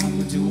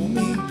 I'ma do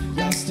me.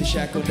 Y'all still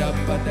shackled up,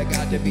 but I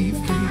gotta be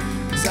free.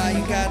 Cause I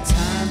ain't got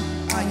time,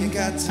 I ain't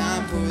got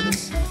time for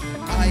this,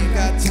 I ain't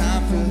got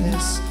time for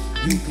this.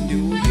 You can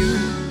do you,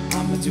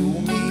 I'ma do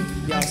me.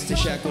 Y'all still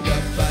shackled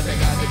up, but I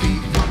gotta be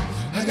free.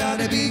 I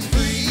gotta be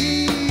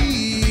free.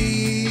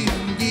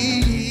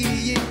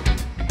 Yeah.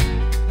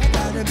 I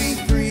gotta be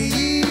free.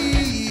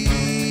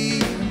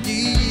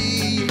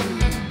 Yeah.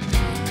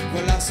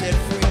 Well, I said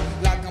free,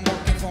 like I'm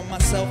working for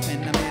myself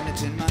and I'm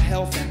managing my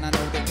health, and I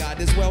know that God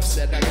is well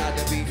said I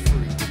gotta be free.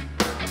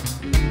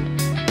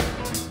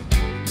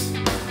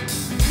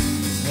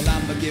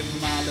 I'ma give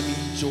them all of me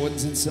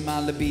Jordans and some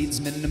olive beads.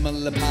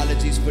 Minimal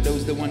apologies for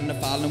those that want to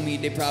follow me.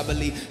 They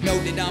probably know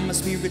that I'm a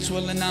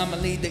spiritual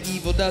anomaly. The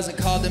evil doesn't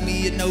call to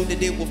me, it know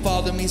that it will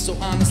follow me. So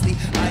honestly,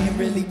 I ain't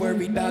really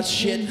worried about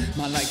shit.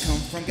 My light come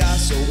from God,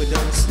 so it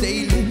doesn't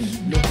stay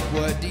lit. Look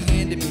what He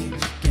handed me,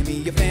 give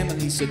me a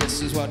family. So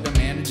this is what I'm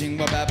managing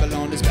while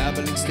Babylon is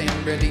babbling.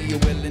 Stand ready, you're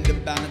willing to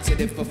balance it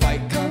if a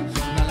fight comes.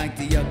 Not like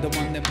the other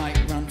one that might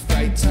run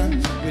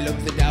frightened. We look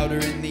the doubter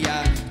in the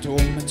eye,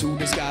 told me to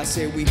the sky,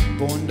 say we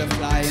born to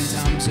fly and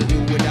time to do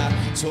what I.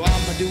 So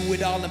I'ma do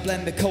it all and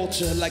blend the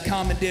culture like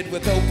Common did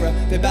with Oprah.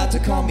 They're about to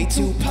call me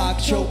Tupac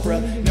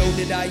Chopra. Know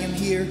that I am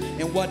here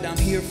and what I'm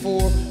here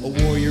for. A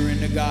warrior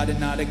and a god and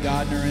not a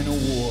gardener in a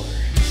war.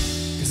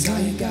 Cause I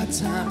ain't got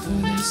time for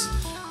this,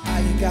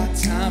 I ain't got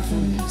time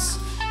for this.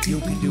 You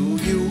can do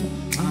you,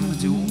 I'ma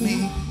do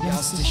me.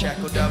 Y'all still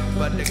shackled up,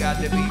 but I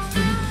gotta be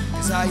free.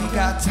 Cause I ain't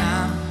got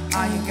time,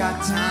 I ain't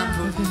got time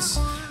for this,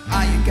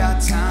 I ain't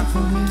got time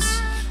for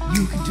this.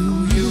 You can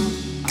do you,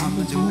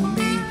 I'ma do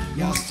me.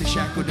 Y'all still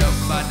shackled up,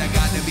 but I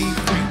gotta be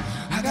free.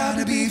 I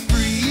gotta be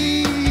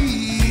free.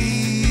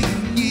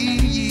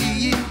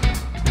 Yeah.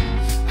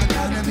 I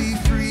gotta be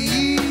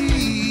free.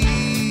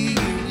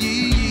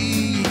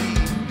 Yeah.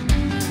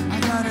 I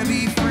gotta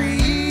be free.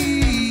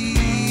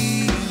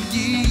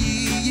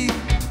 Yeah.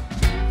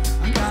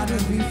 I gotta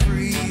be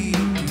free.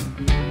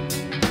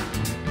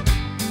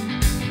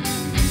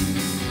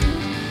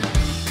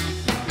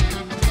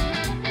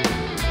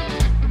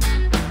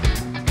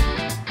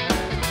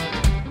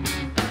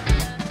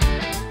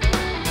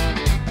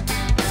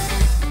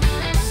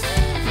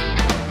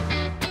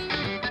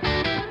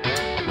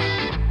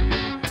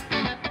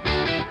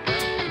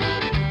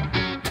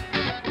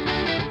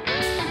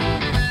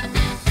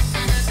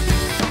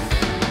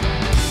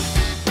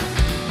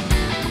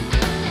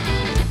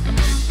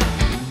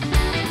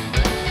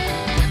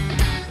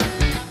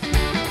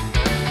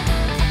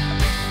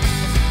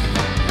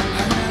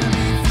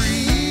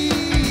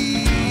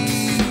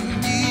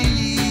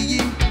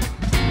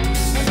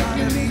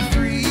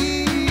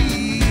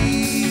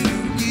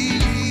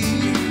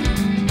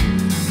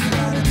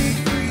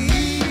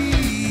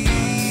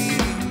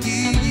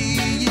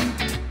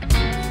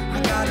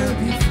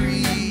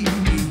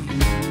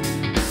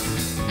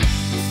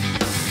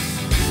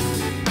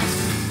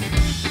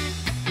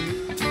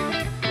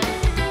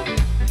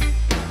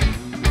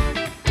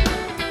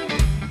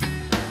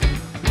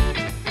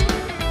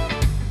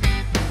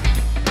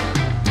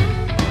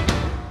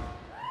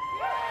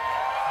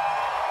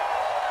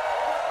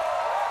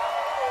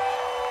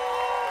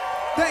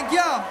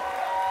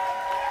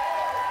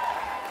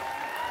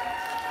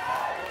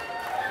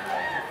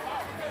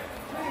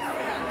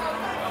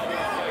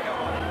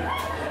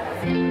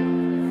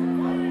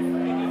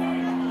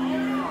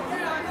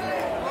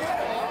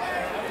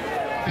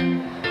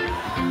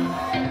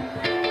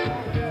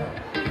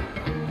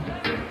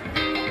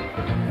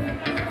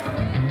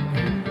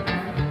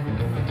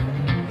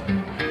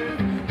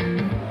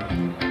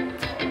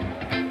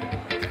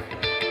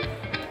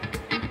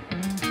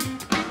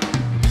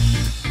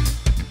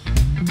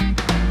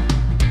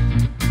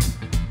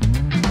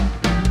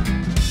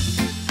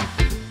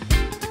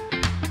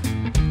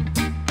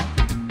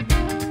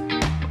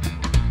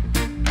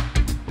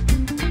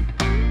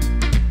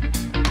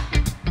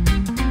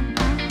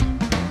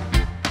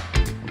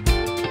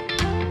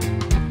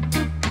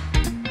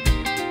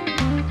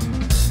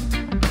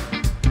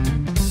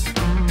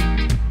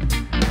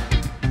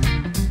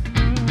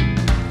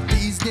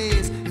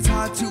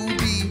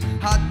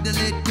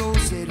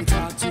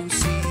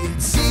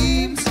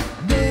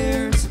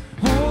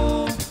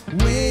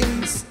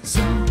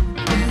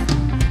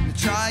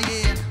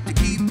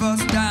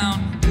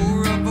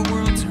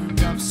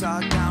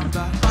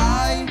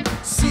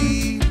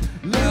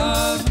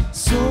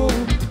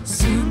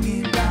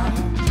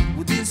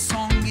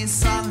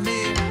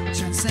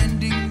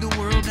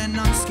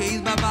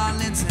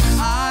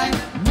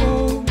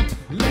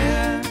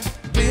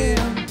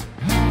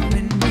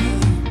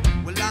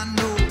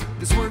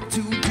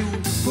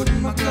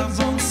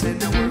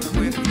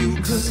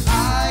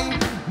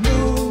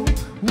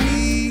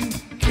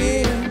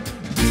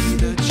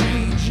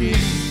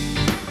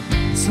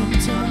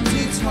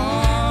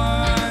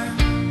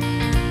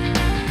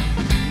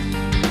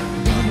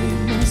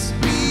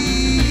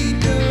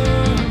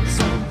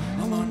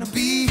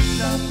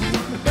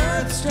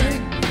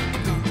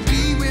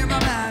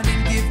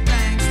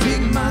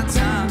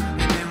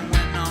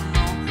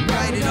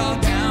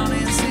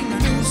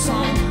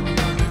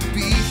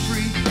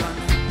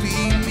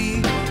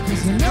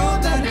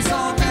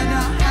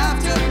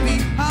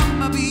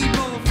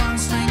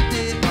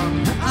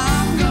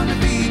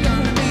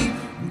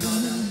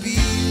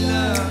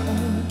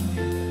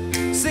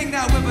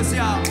 out with us,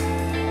 y'all.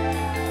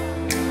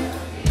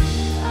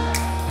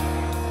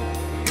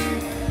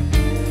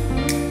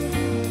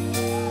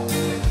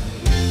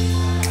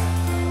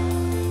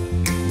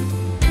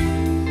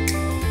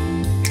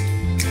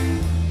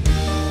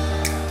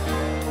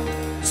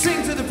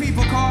 Sing to the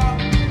people, Carl.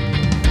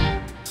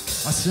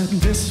 I said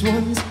this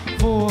one's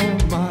for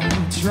my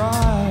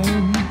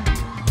tribe,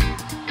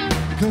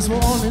 'cause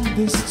we're all in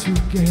this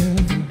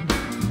together,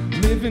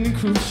 living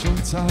crucial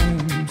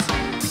times,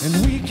 and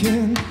we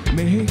can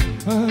make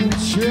a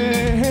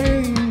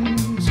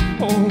change.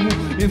 Oh,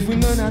 if we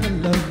learn how to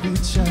love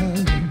each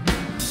other,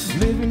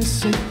 live in a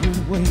sacred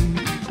way,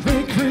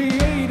 great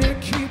creator,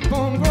 keep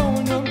on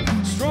growing up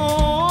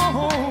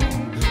strong.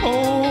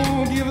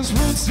 Oh, give us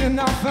roots in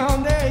our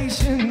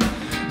foundation,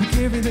 we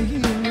carry the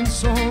healing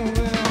soul.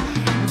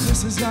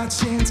 This is our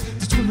chance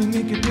to truly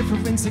make a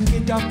difference and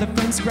get off the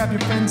fence. Grab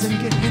your friends and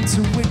get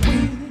into it. We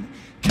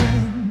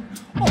can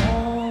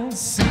all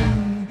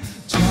sing,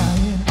 try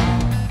it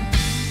out.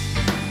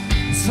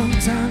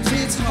 Sometimes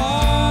it's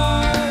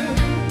hard,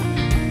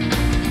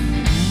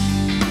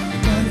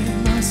 but it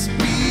must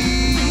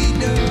be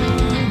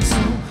done.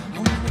 So I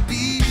wanna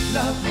be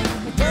loved, I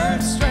wanna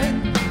burn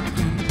strength. I'm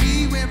gonna be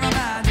where I'm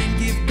at and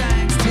give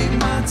thanks. Take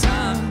my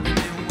time, and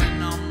then when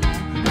I'm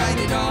on, write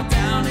it all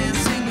down and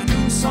sing a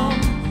new song.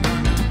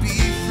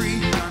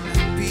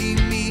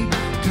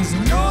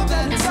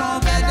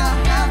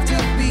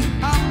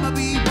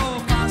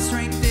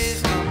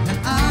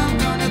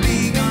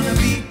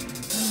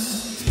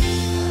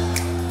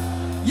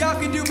 Y'all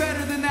can do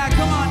better than that.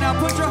 Come on now,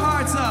 put your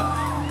hearts up.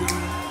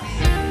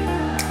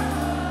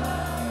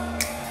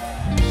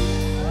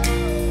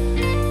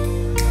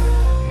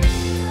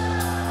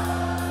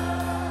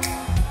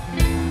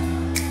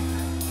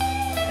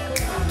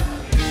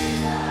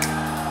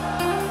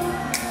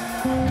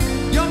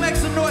 Y'all make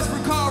some noise for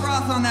Carl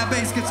Roth on that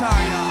bass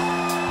guitar, y'all.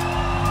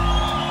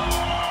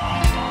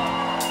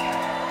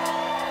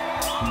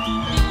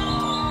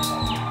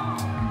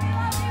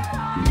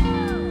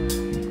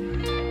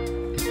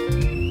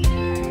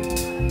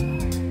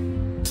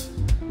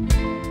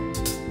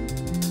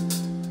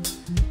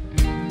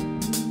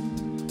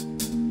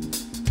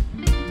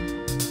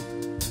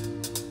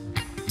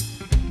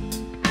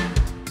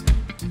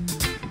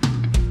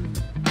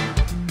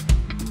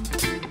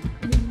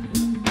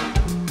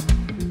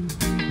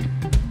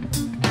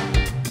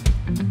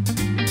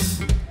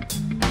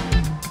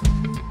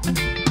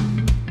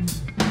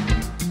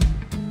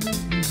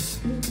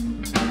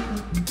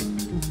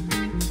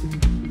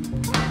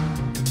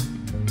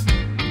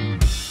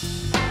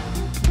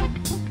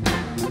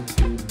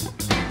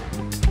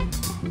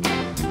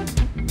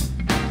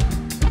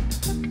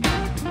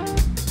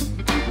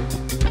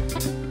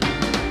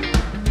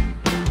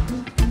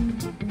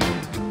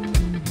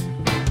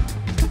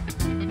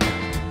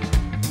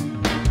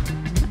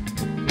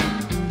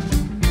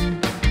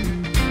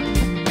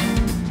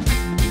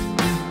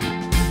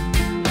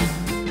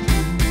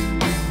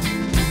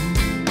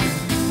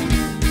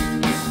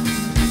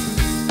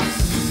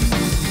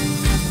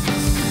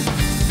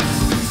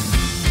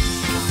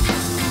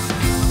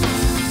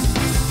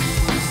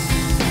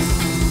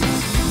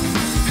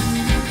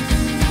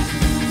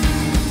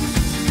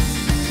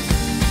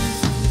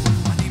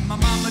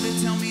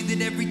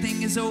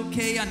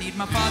 Okay, I need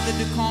my father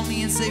to call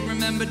me and say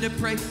remember to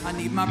pray. I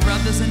need my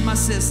brothers and my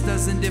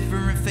sisters in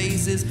different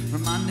phases,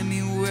 reminding me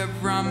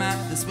wherever I'm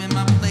at, that's where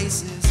my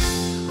place is.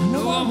 I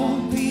know I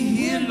won't be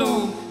here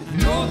long,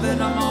 and I know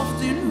that I'm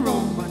often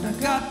wrong, but I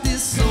got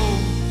this soul,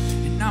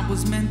 and I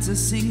was meant to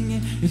sing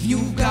it. If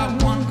you've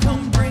got one,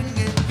 come bring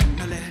it.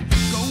 Now let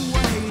go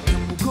ahead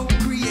and we'll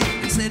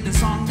co-create. They said the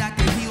song that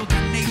could heal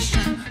the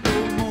nation. No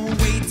more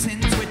waiting,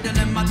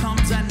 twiddling my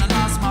thumbs and I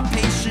lost my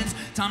patience.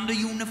 Time to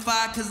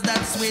unify, cause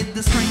that's where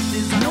the strength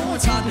is. I know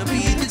it's hard to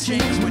be the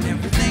change when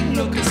everything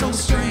looking so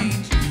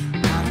strange.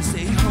 Gotta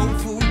stay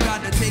hopeful,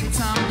 gotta take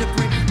time to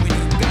pray. We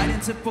need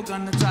guidance if we're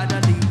gonna try to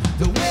lead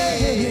the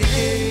way.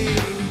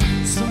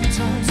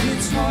 Sometimes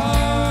it's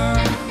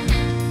hard,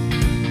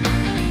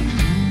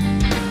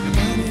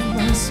 but it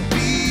must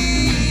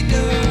be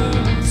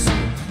done. So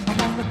I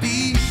wanna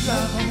be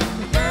loved, I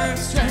wanna burn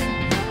strength.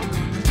 I'm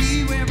gonna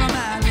be where I'm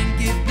at and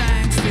give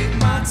thanks. Take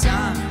my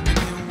time, and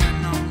then when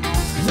I'm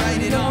on,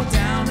 write it all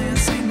down and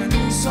sing a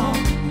new song.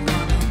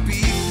 Gonna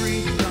be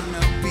free,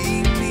 gonna be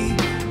me,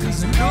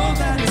 cause I know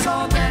that it's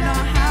all that I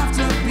have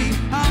to be.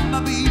 I'ma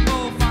be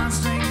bold, find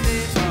strength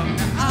there up.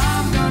 Now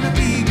I'm gonna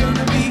be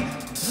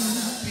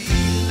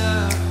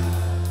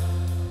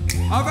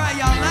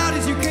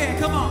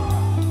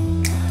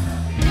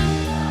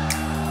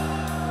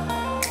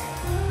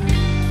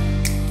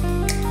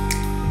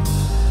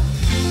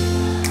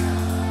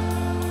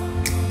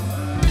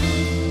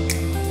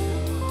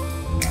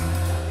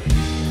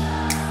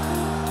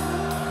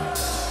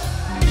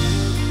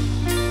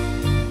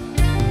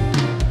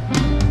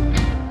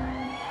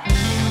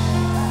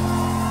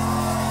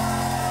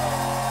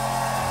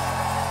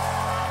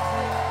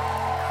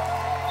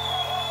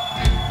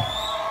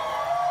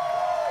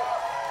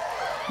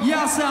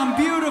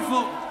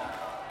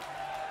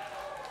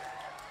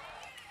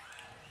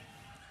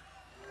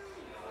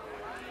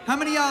How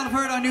many of y'all have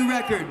heard our new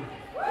record?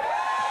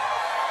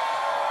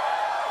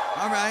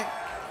 All right.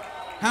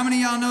 How many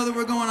of y'all know that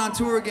we're going on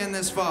tour again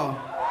this fall?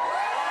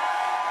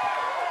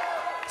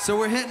 So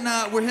we're hitting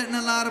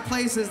a lot of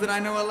places that I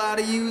know a lot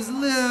of yous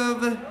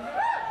live.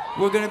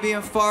 We're gonna be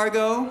in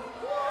Fargo.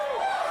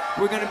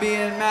 We're gonna be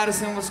in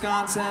Madison,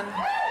 Wisconsin.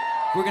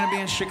 We're gonna be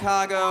in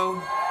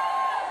Chicago.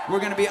 We're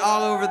gonna be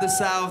all over the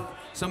South.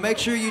 So make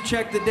sure you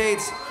check the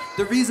dates.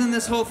 The reason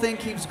this whole thing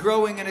keeps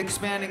growing and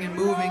expanding and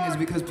moving is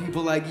because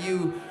people like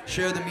you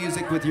share the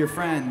music with your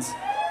friends.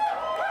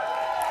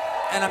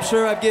 And I'm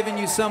sure I've given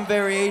you some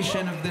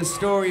variation of this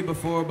story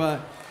before,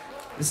 but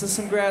this is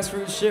some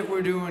grassroots shit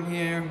we're doing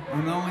here.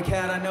 I'm the only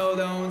cat I know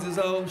that owns his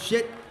own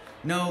shit.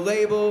 No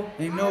label,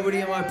 ain't nobody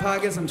in my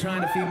pockets. I'm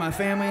trying to feed my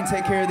family and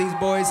take care of these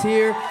boys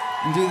here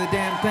and do the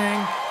damn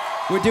thing.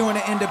 We're doing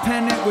it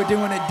independent, we're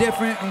doing it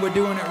different, and we're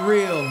doing it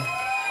real.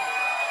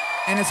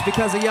 And it's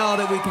because of y'all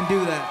that we can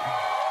do that.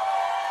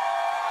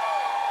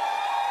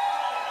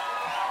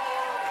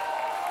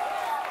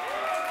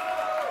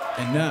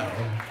 And now,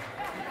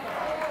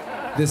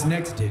 this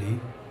next ditty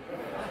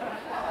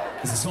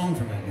is a song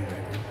from that new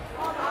record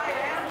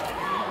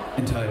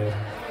entitled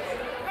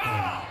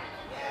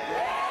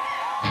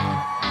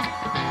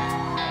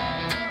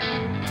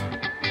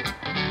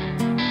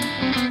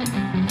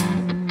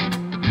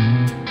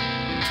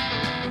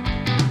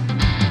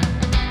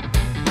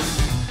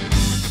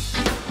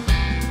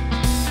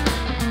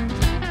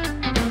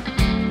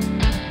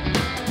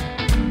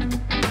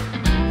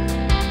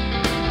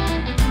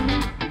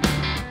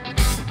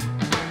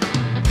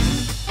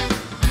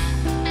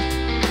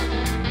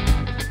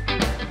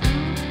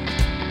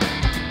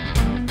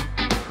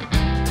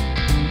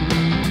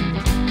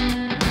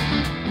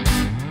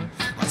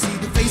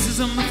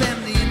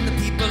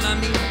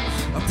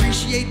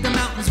the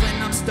mountains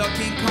when I'm stuck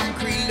in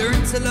concrete.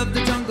 Learn to love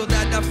the jungle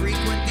that I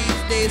frequent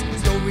these days.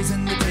 Stories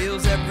and the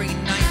tales every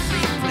night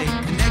replay.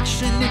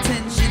 Connection,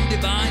 attention,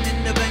 divine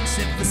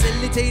intervention,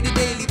 facilitated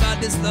daily by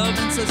this love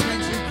and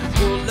suspension.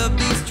 Full of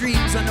these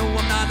dreams, I know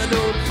I'm not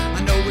alone.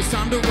 I know it's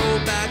time to roll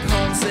back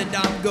home. Said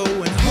I'm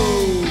going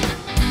home.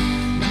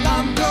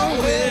 I'm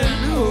going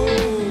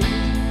home.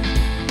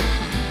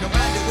 No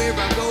matter where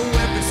I go,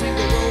 every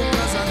single road,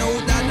 'cause I know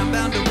that I'm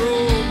bound to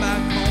roll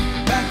back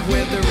home. Back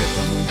where the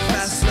river moves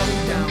fast, slow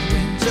down.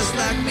 Just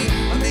like me,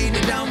 I made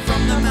it down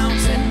from the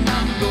mountain.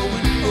 I'm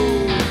going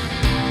home.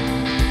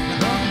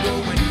 I'm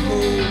going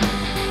home.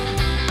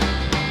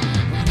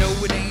 I know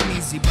it ain't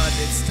easy, but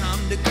it's time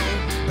to go.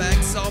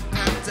 Bags all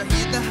packed, I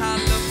hear the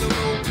howl of the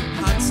road.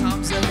 Hard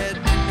times ahead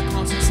and the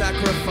constant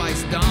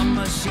sacrifice.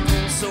 Dharma, she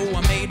goes, so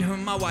I made her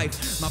my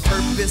wife. My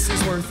purpose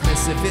is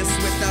worthless if it's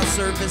without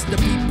service. The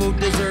people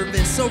deserve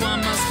it, so I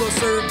must go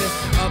serve it.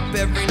 Up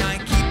every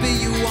night, keeping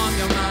you on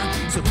your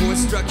mind. Support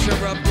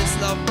structure of this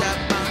love that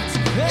binds.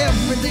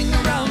 Everything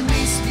around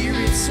me,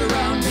 spirit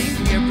surrounding.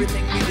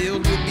 Everything we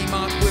build would be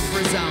marked with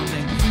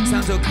resounding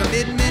sounds of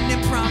commitment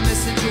and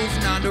promise and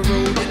truth. Not a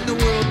road in the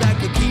world that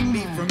could keep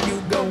me from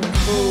you going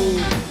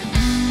home.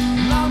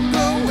 I'm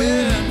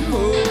going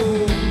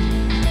home.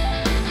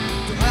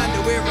 No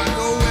matter where I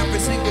go, every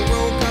single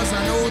road, 'cause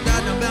I know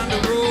that I'm bound to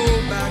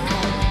roll back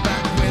home.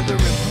 Back where the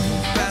river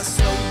moves fast,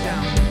 slow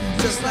down.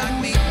 Just like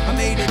me, I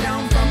made it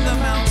down from the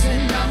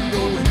mountain. I'm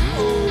going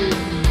home.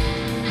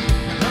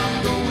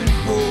 I'm going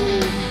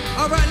home.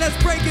 All right, let's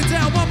break it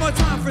down one more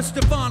time for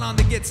Stefan on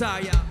the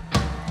guitar, y'all.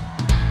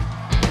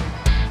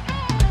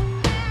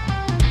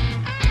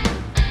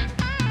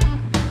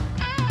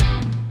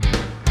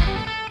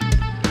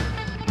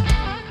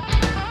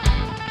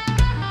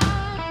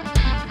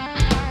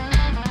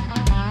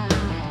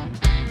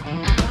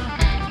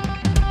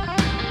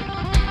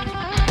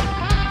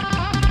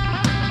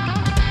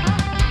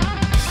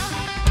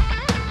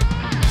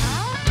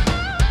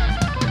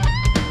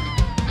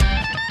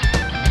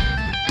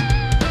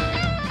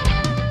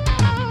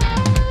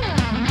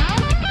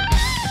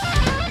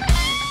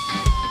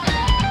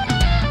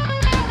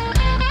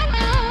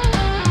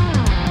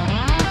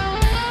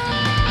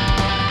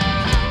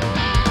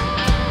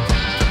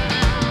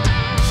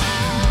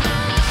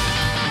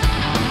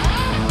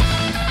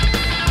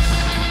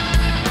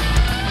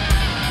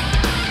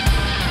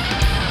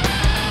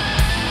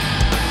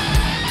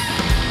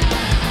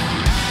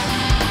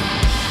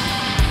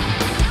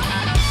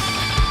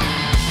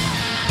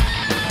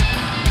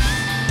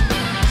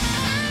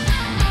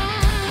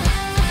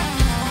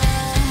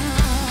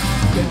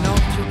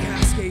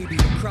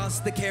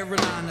 The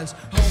Carolinas,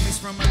 homies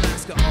from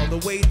Alaska all the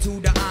way to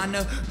the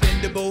honor.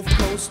 Been to both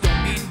coasts,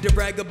 don't mean to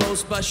brag or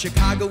boast, but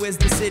Chicago is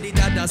the city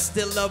that I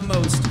still love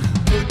most.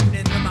 Putting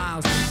in the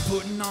miles,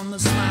 putting on the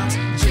smiles.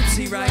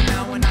 Gypsy right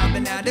now and I've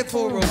been at it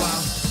for a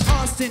while.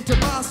 Austin to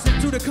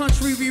Boston, to the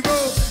country we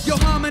roll. Yo,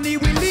 Harmony,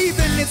 we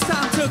leaving, it's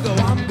time to go.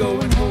 I'm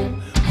going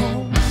home,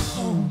 home,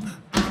 home.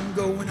 I'm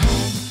going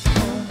home,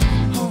 home,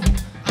 home.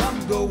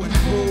 I'm going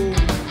home.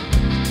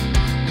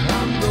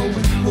 I'm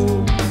going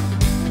home.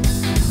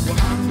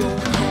 I'm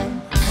going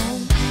home,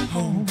 home,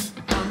 home.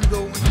 I'm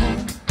going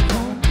home,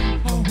 home,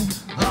 home.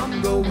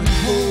 I'm going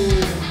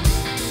home.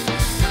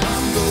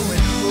 I'm going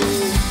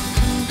home.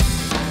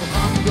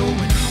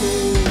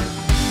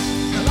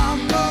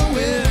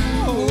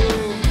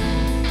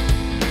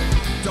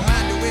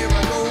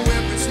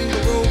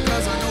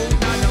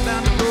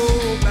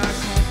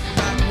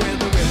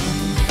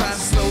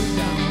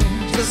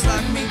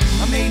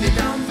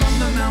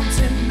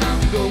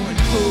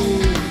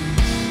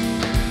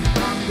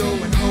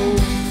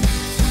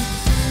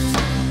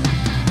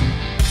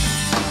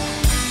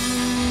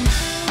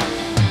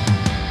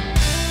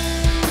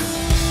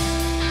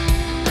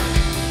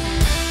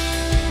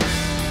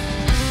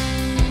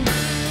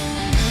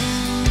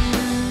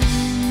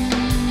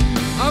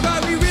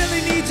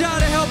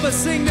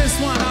 sing this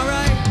one, all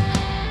right?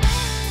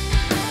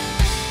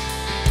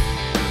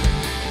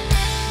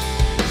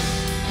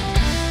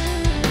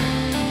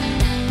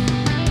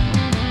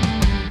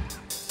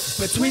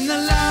 Between the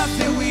life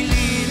that we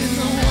lead and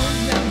the one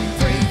that we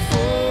pray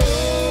for,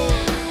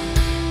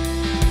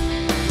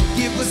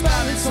 give us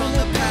balance on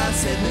the path,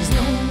 said there's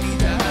no need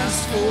to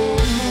ask for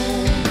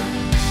more.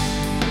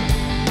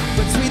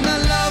 Between the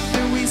love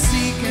that we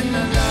seek and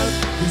the love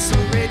that's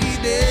already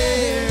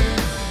there,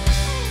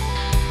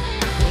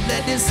 well,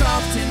 let it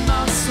soften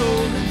my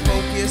soul and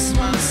focus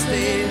my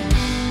step.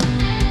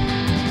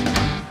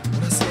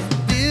 Well, I said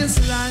this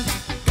life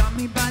got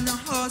me by the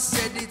heart,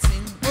 said it's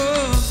in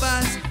of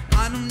us.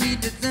 I don't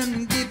need to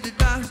them give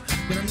advice,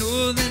 but I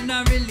know that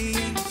I really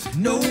ain't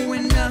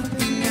knowing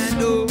nothing I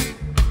know.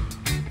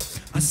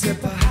 I said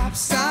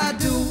perhaps I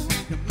do.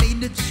 I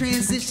made the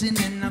transition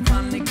and I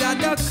finally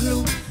got a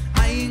clue.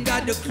 I ain't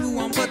got a clue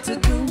on what to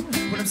do,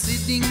 but I'm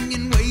sitting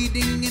and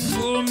waiting and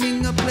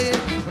forming a plan.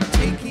 But I'm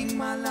taking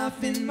my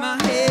life in my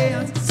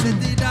hands. Said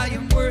that I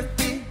am worth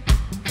it.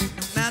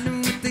 No matter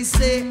what they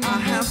say, I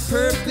have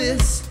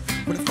purpose.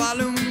 But I'm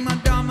following my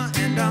dharma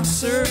and I'll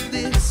serve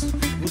this.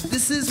 Well,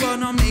 this is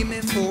what I'm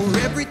aiming for.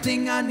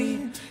 Everything I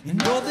need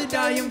and all that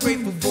I am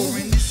grateful for.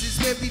 And this is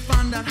where we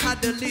found out how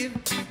to live.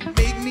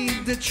 Make me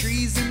the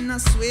trees and I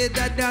swear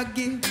that I'll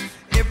give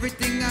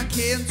everything I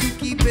can to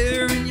keep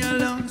air in your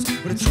lungs.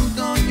 But the truth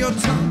on your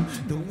tongue,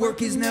 the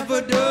work is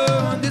never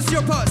done. This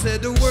your part,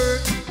 said the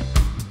work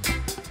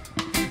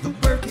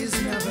is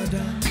never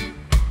done.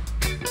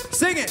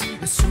 Sing it!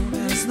 As soon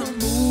as the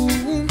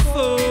moon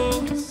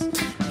falls,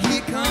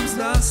 here comes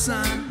the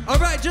sun. All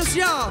right, just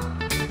y'all.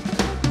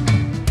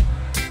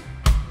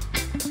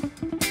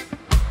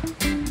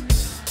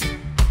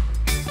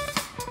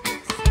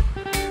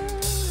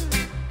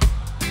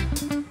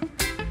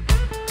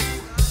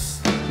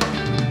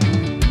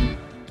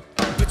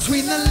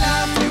 Between the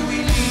life that we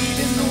lead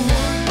and the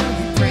one that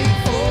we pray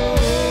for,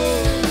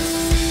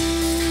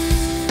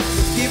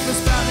 give us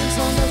balance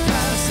on the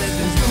path, said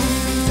there's no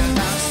need to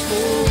ask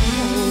for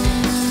more.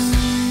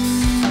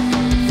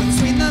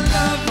 Between the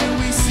love that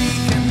we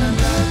seek and the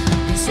love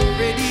that's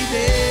already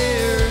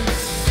there,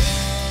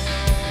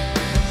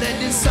 let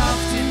it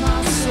soften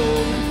my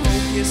soul and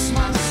focus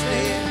my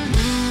step.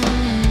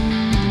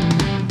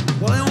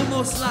 Well, I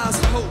almost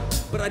lost hope,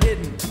 but I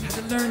didn't. Had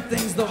to learn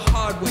things the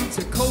hard way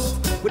to cope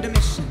with the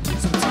mission.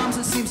 Sometimes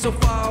it seems so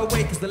far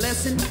away, cause the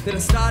lesson that I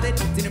started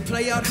didn't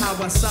play out how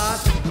I saw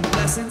it.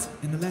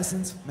 And the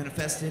lessons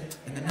manifested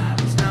in the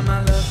night. Now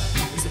my love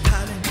is a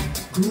pattern,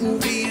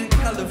 groovy and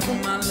colorful.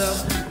 My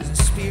love is a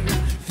spirit,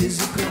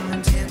 physical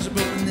and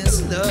tangible. And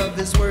this love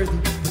is worthy,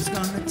 but it's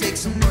gonna take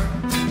some work.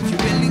 If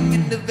you're willing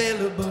and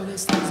available,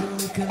 there's things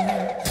that we can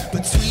learn.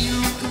 Between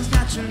what comes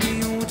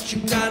naturally and what you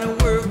gotta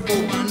work for.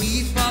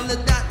 Underneath all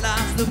of that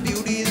lies the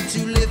beauty that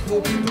you live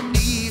for.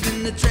 Believe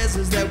in the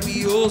treasures that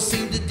we all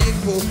seem to dig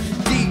for.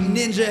 Deep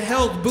ninja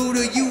health,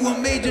 Buddha, you were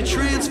made to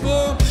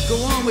transform. Go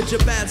on with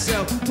your bad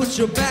self, put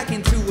your back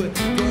into it.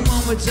 Go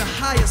on with your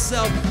higher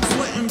self,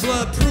 sweat and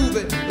blood, prove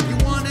it. If you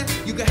want it,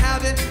 you can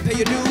have it. Pay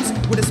your dues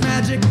with its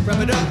magic, wrap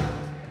it up.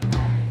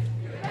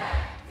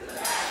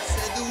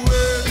 Said the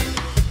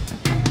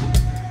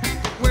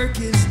work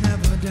is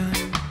never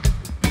done.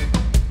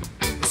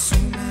 As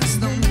soon as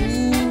the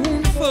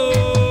moon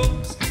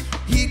falls,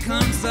 here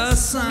comes the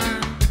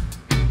sun.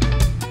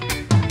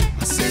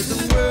 I said the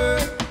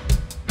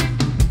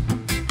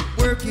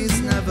work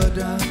is never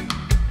done.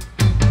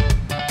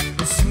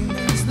 As soon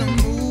as the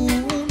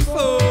moon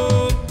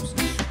falls,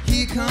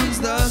 here comes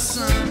the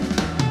sun.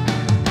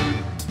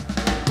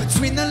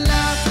 Between the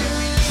life that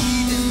we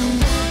lead and the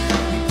one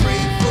that we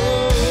pray for,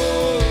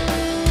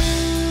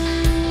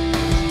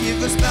 give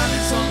us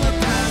balance on the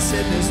path,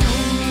 said there's no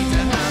need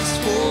to ask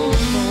for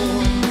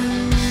more.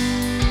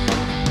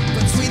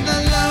 Between the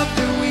love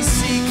that we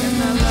seek and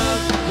the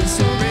love that's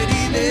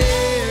already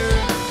there,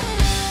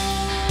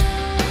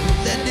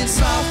 let it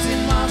soften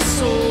my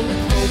soul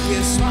and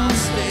focus my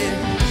step.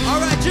 All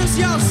right, just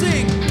y'all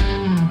sing.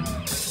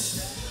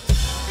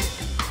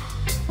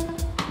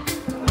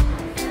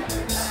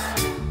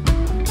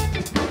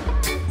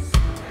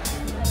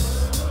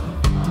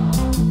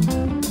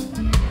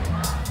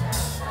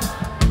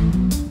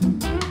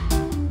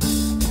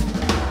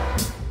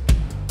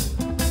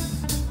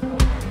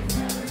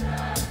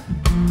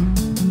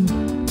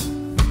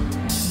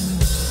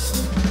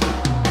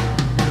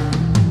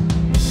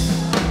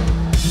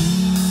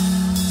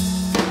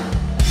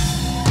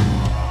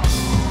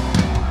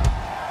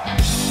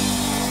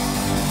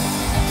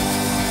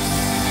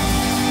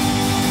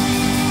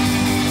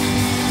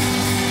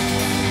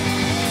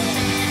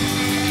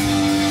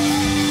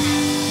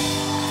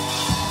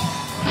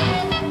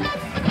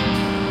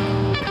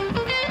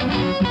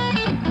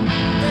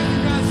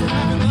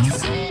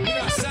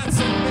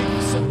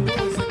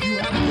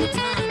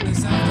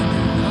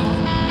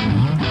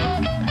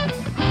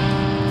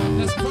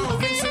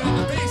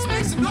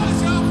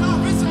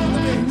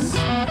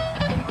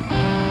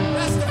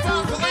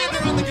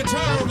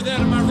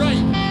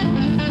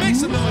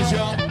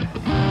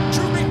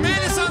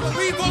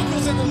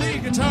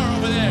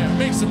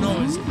 some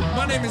noise.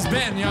 My name is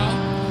Ben,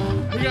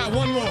 y'all. We got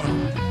one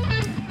more.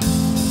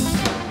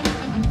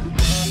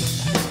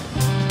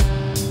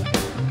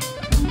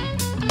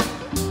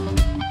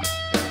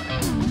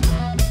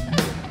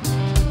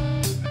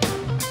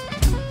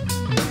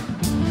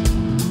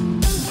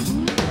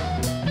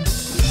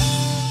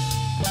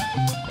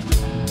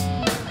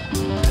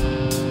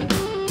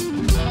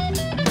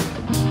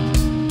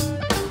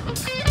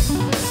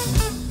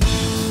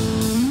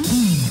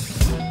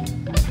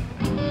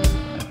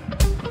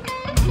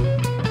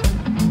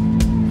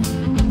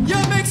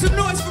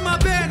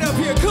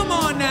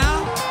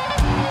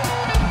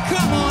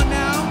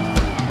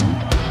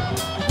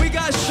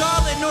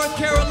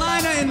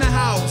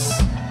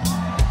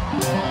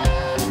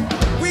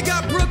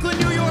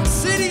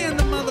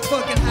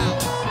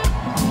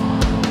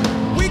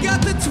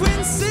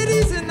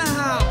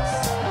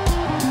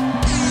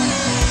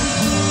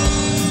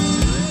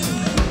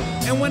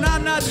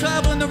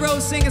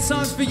 Singing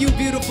songs for you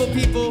beautiful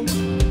people.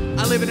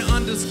 I live in an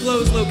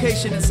undisclosed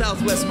location in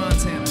southwest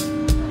Montana.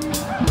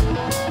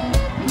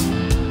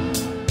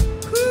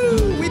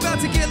 Whew, we about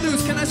to get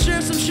loose. Can I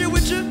share some shit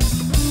with you?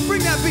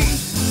 Bring that beat.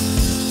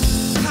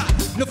 Ha!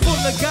 No full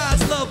of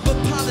God's love, but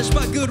polished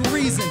by good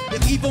reason.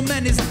 If evil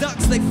men is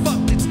ducks, they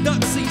fucked, it's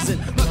duck season.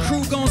 My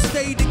crew gon'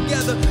 stay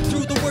together.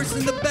 Through the worst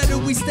and the better,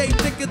 we stay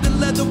thicker than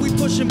leather. We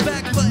pushing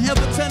back,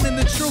 forever telling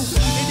the truth.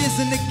 It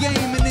isn't a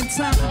game, and in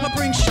time, I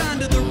bring shine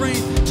to the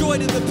rain, joy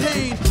to the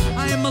pain.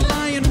 I am a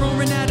lion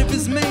roaring out of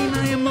his mane.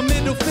 I am a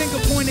middle finger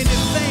pointed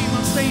at fame.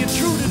 I'm staying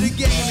true to the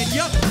game. And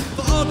yup,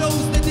 for all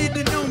those that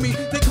didn't know me,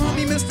 they call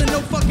me Mr. No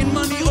Fucking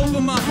Money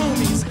over my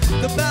homies.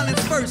 The balance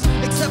first,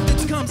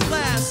 acceptance comes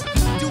last.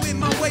 Do it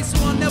my way so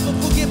I'll never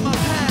forget my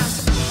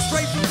past.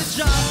 Straight from the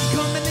job,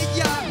 coming to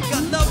yacht.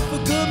 Got love for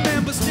good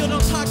man, but still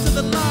don't talk to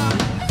the lie.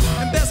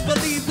 And best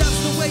believe that's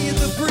the way of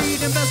the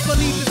breed. And best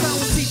believe is how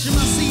I'm teaching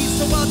my seeds.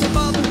 So why they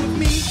bother with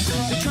me?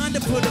 They're trying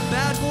to put a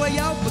bad boy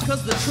out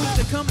because the truth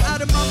that come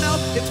out of my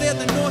mouth. If they're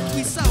the north,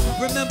 we south.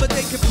 Remember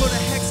they could put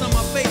a hex on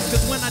my face.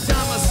 Cause when I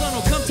die, my son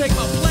will come take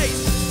my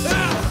place.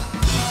 Ah!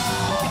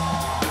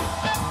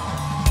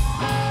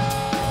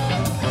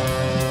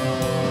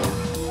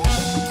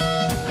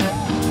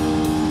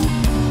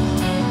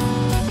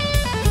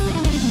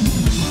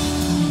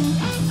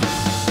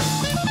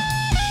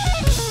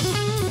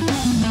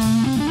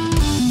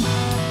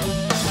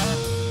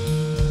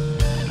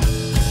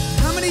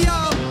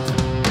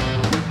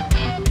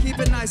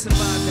 Nice and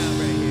vibed out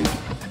right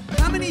here.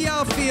 How many of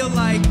y'all feel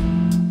like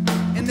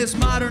in this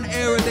modern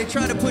era they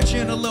try to put you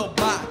in a little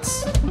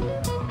box?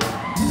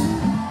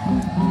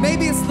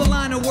 Maybe it's the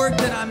line of work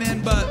that I'm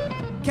in, but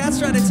cats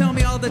try to tell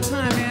me all the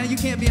time, man, you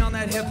can't be on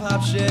that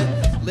hip-hop shit,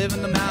 live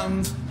in the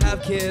mountains,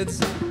 have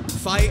kids,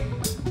 fight.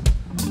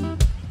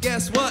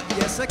 Guess what?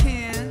 Yes, I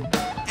can,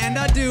 and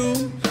I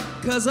do,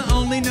 cause I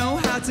only know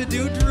how to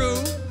do Drew.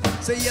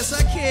 So yes,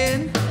 I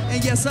can,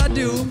 and yes, I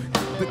do,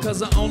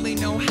 because I only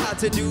know how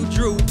to do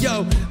Drew.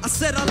 Yo, I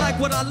said I like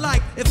what I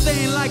like. If they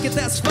ain't like it,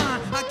 that's fine.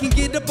 I can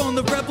get up on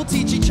the rebel,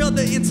 teach each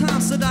other in time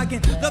so that I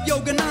can love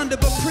Yogananda,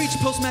 but preach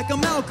post-Mac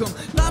and Malcolm.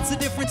 Lots of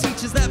different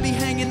teachers that be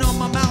hanging on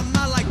my mountain.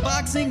 I like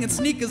boxing and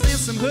sneakers and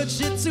some hood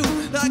shit too.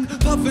 Like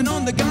puffing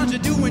on the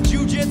ganja, doing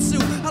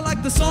jujitsu. I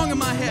like the song in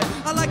my head.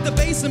 I like the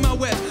bass in my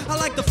web. I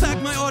like the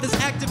fact my art is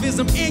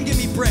activism and give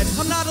me bread.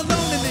 I'm not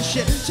alone in this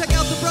shit. Check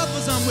out the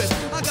brothers I'm with.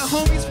 I got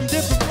homies from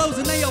different flows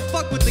and they all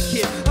fuck with the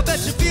kid. I bet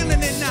you're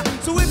feeling it now.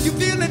 So if you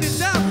feeling it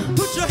now,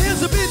 put your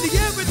hands up in the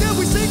air and then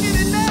we singing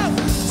it now.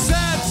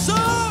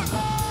 Satsang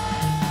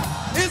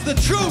is the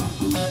truth.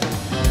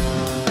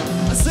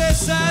 I said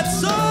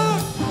Satsang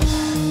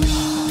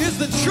is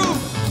the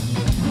truth.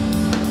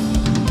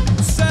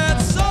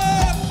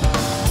 Satsang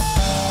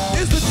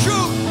is the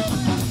truth.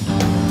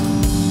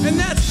 And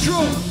that's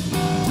true.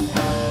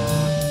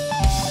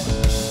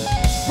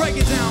 Break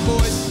it down,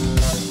 boys.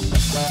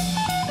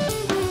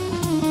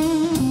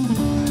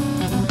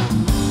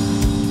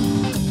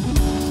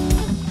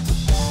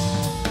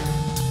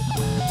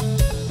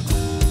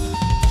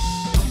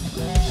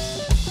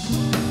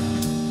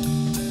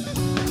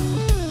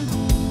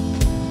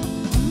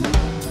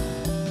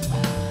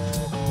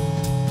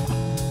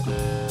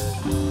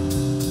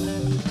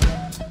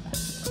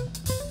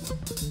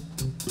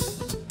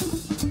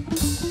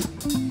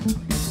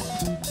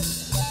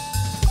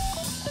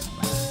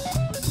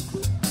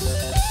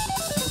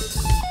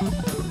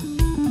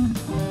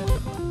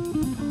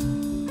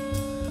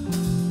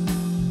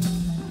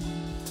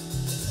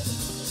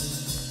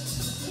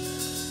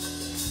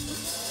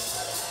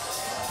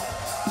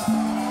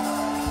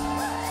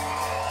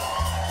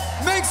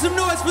 Make some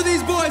noise for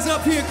these boys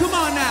up here. Come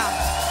on now.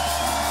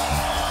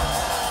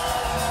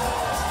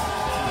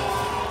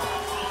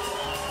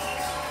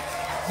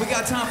 We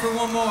got time for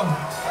one more.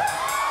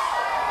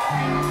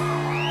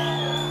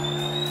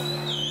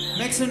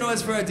 Make some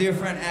noise for our dear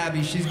friend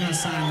Abby. She's gonna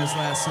sign this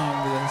last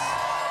song with us.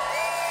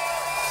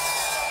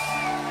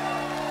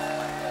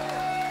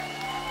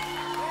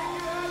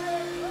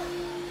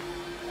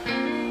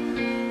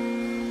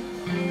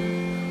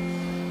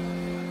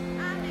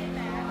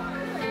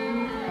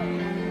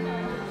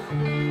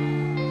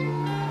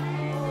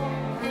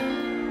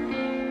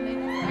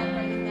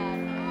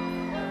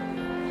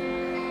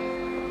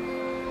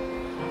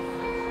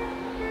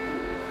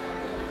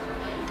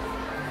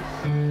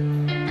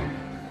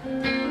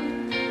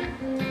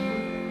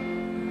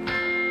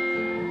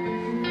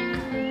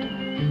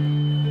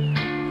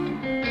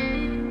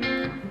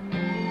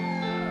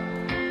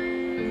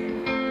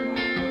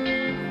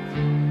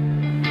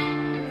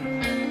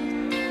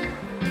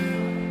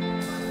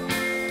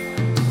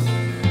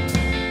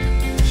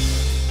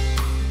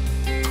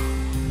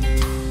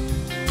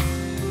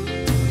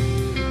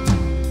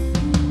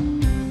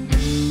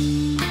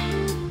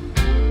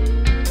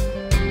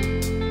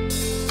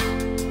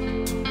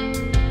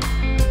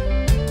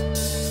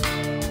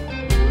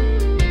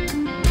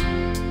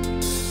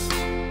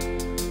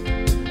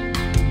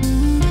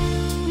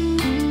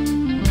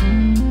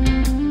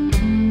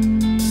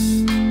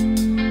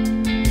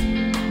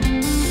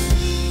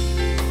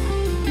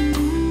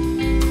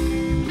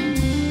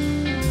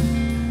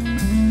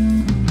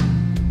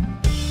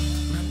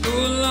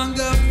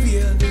 longer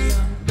fear the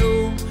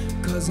unknown,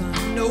 'cause I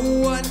know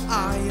what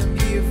I am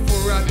here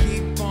for. I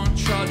keep on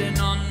trotting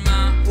on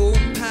my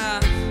own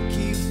path,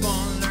 keep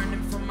on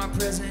learning from my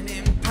present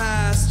and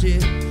past, yeah.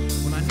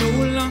 When I no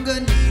longer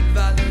need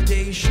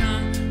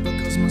validation,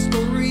 because my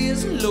story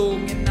is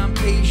long and I'm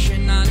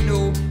patient. I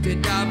know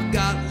that I've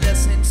got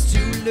lessons to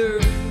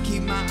learn,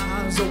 keep my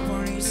eyes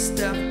open each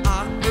step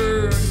I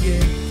earn,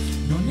 yeah.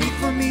 No need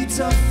for me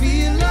to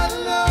feel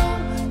alone,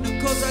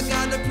 cause I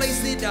got a place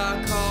that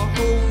I call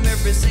home.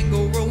 Every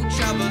single road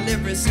travel,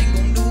 every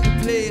single new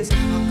place,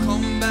 I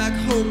come back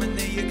home and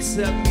they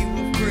accept me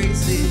with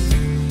grace.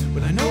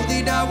 But I know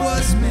that I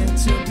was meant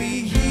to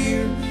be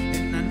here,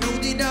 and I know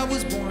that I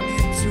was born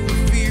into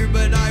fear,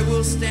 but I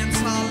will stand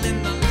tall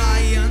in the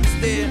lion's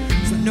den,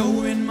 so I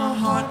know in my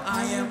heart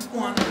I am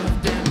one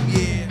of them,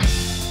 yeah.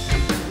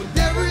 Well,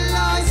 there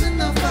lies in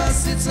the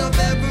facets of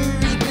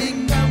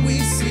everything that we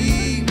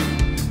see.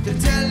 They're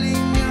telling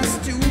us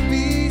to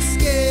be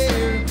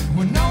scared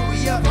when all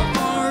we ever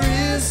are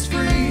is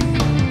free.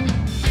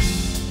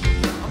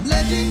 I'm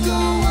letting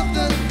go of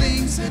the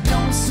things that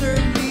don't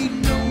serve me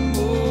no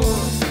more,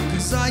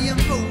 'cause I am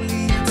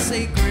holy and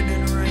sacred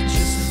and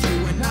righteous and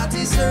true, and I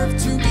deserve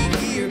to be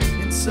here,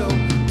 and so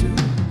do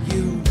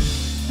you.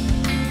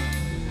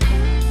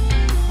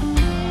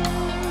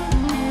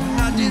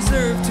 I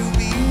deserve to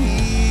be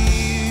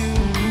here.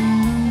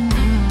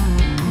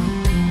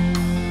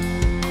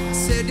 I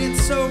said, and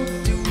so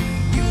do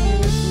you.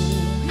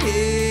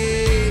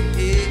 Hey,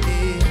 hey,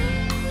 hey.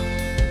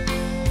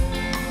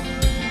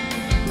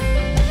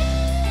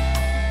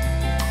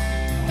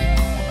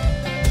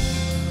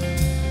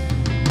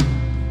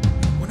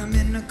 When I'm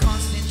in a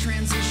constant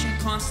transition,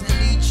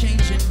 constantly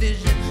changing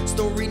vision,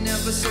 story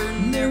never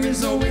certain, there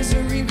is always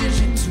a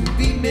revision to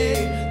be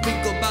made.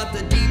 Think about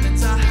the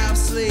demons I have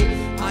slayed,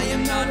 I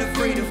am not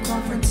afraid of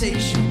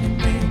confrontation and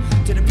pain.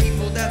 To the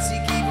people that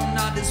seek evil,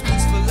 not as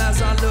peaceful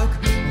as I look,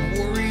 a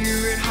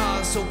warrior at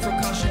heart, so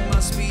precaution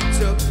must be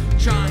took.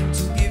 Trying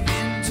to give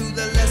in to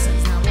the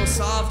lessons, now I'll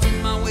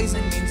soften my ways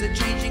and means are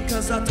changing,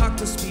 'cause I talk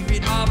to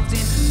spirit often.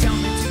 Tell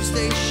me to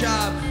stay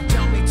sharp,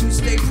 tell me to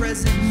stay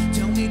present,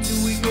 tell me to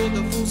ignore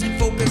the fools and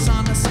focus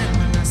on the sin.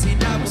 When I say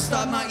I will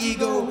stop my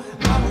ego,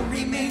 I will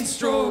remain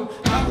strong,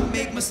 I will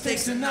make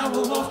mistakes and I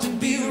will often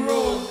be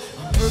wrong.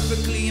 I'm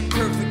perfectly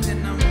imperfect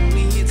and I'm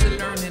only here to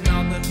learn, and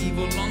all the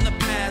evil on the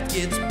path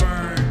gets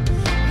burned.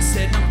 I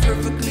said I'm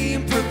perfectly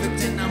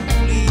imperfect and I'm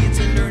only here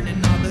to learn,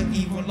 and all the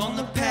evil on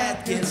the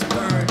path gets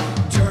burned.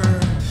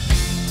 Turn.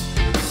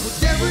 Well,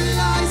 there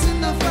lies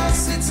in the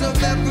facets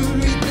of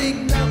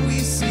everything that we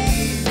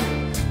see.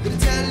 They're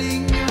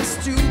telling us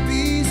to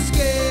be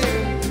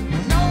scared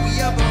when all we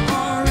ever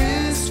are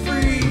is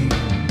free.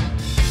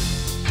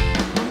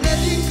 I'm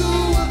letting go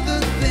of the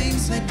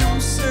things that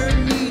don't serve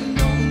me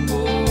no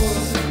more,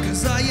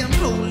 'cause I am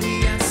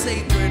holy and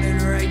sacred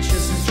and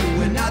righteous and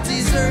true, and I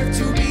deserve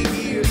to be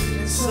here,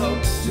 and so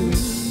do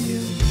you.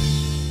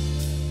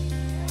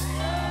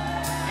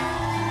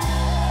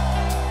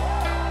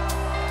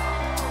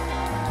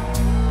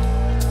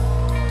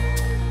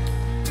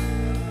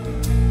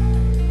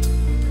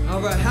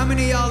 Alright, how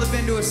many of y'all have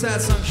been to a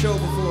Satsang show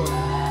before?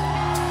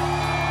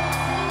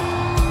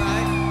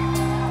 Alright.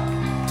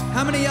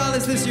 How many of y'all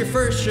is this your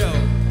first show?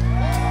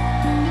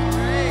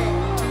 Great.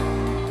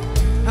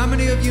 How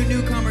many of you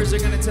newcomers are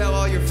going to tell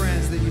all your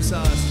friends that you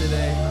saw us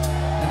today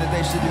and that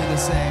they should do the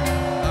same?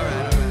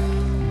 Alright,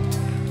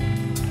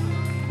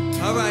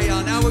 alright. Alright,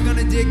 y'all, now we're going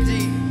to dig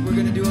deep. We're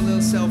going to do a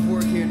little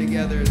self-work here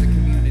together as a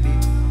community.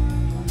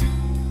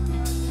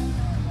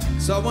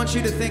 So I want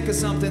you to think of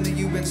something that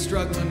you've been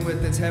struggling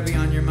with that's heavy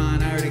on your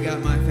mind. I already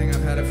got my thing.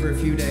 I've had it for a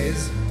few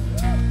days.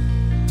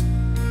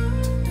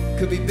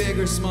 Could be big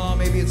or small.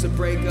 Maybe it's a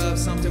breakup,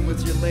 something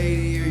with your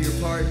lady or your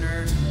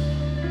partner,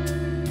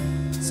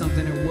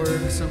 something at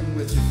work, something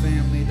with your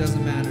family. It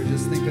doesn't matter.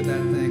 Just think of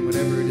that thing,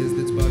 whatever it is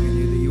that's bugging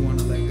you, that you want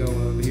to let go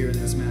of here in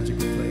this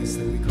magical place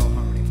that we call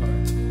Harmony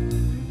Park.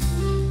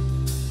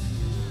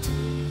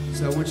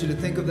 So I want you to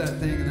think of that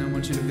thing, and I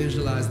want you to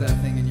visualize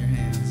that thing in your hands.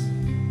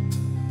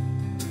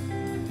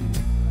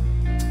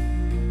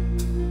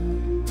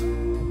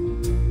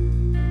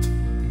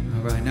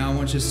 Now I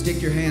want you to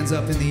stick your hands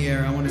up in the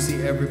air. I want to see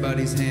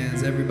everybody's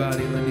hands.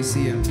 Everybody, let me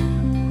see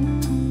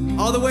them.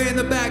 All the way in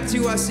the back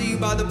too, I see you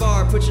by the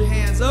bar. Put your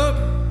hands up.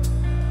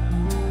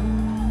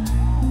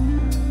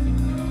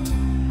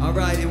 All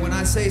right, and when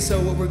I say so,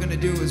 what we're going to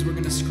do is we're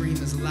going to scream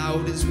as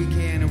loud as we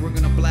can, and we're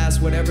going to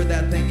blast whatever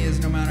that thing is,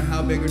 no matter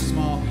how big or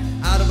small,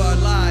 out of our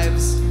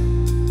lives.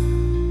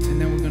 And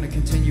then we're going to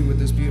continue with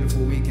this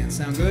beautiful weekend.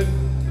 Sound good?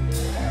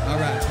 All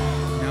right.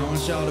 Now I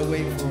want y'all to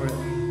wait for it.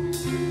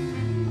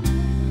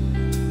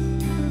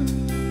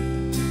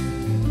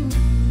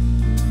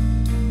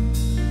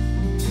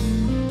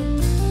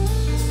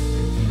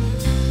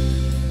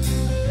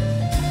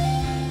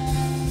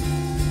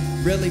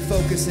 Really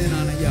focus in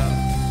on it, y'all.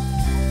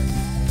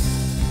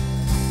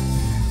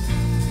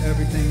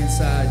 Everything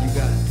inside you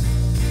got.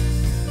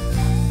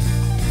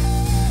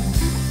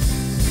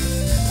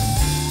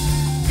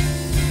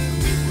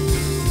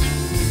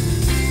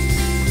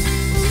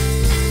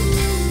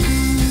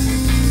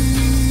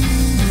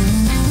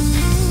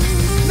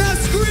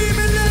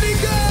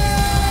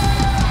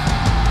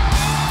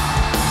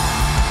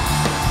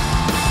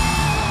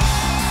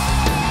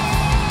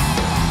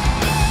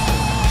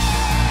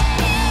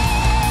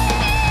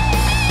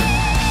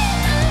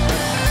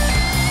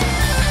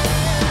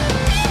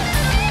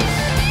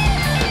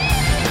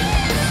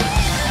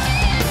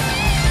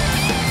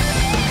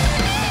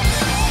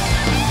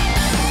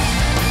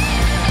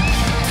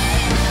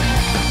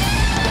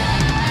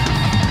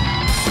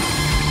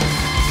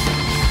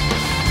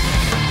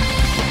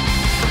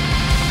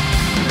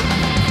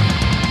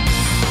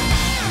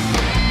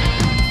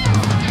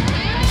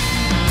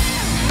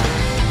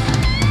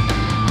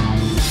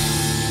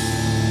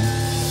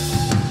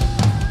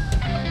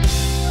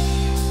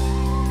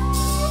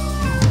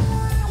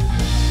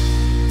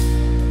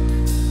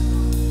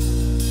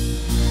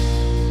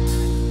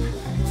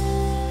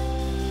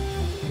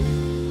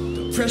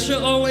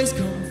 pressure always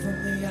comes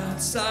from the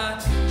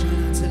outside. Try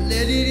not to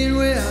let it in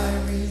where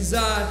I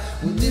reside.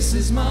 Well, this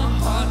is my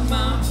heart,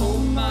 my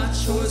home, my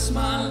choice,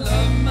 my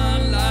love, my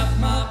life,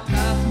 my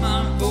path,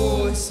 my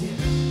voice. Yeah.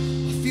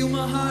 I feel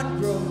my heart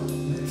grow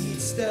with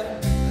each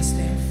step. I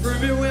stand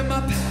firm in where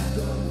my path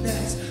goes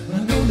next.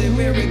 I know that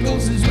where it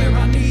goes is where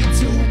I need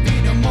to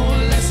be. The more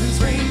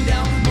lessons rain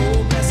down, the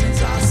more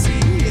blessings I see.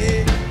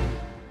 Yeah.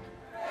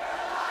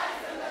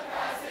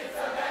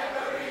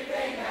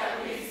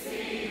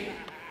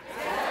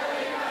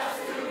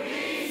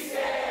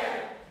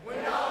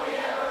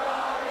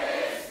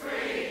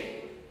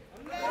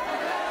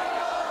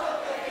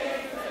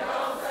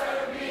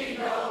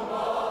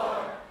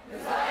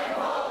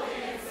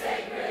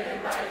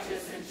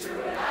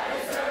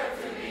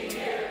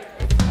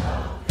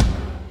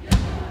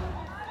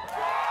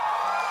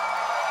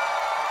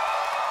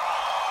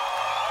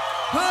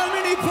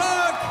 Harmony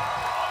Park!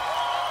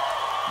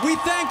 We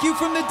thank you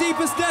from the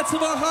deepest depths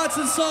of our hearts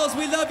and souls.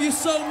 We love you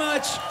so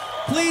much.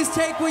 Please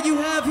take what you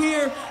have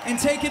here and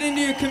take it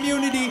into your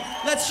community.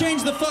 Let's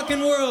change the fucking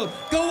world.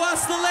 Go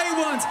watch the late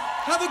ones.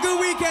 Have a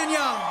good weekend,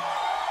 y'all.